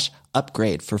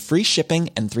quince.com/upgrade for free shipping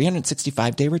and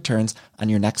 365-day returns on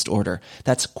your next order.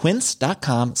 That's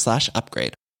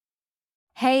quince.com/upgrade.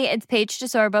 Hey, it's Paige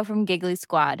DeSorbo from Giggly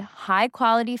Squad. High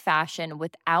quality fashion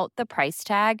without the price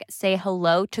tag. Say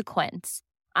hello to Quince.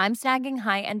 I'm snagging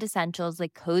high-end essentials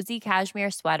like cozy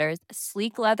cashmere sweaters,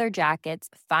 sleek leather jackets,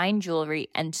 fine jewelry,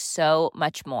 and so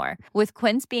much more. With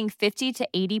Quince being 50 to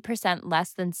 80%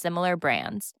 less than similar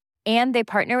brands. And they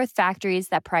partner with factories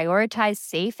that prioritize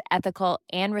safe, ethical,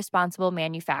 and responsible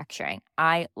manufacturing.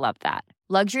 I love that.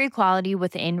 Luxury quality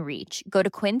within reach. Go to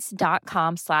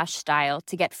quince.com/style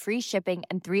to get free shipping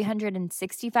and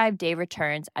 365-day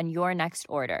returns on your next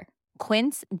order.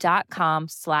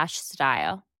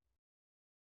 Quince.com/style.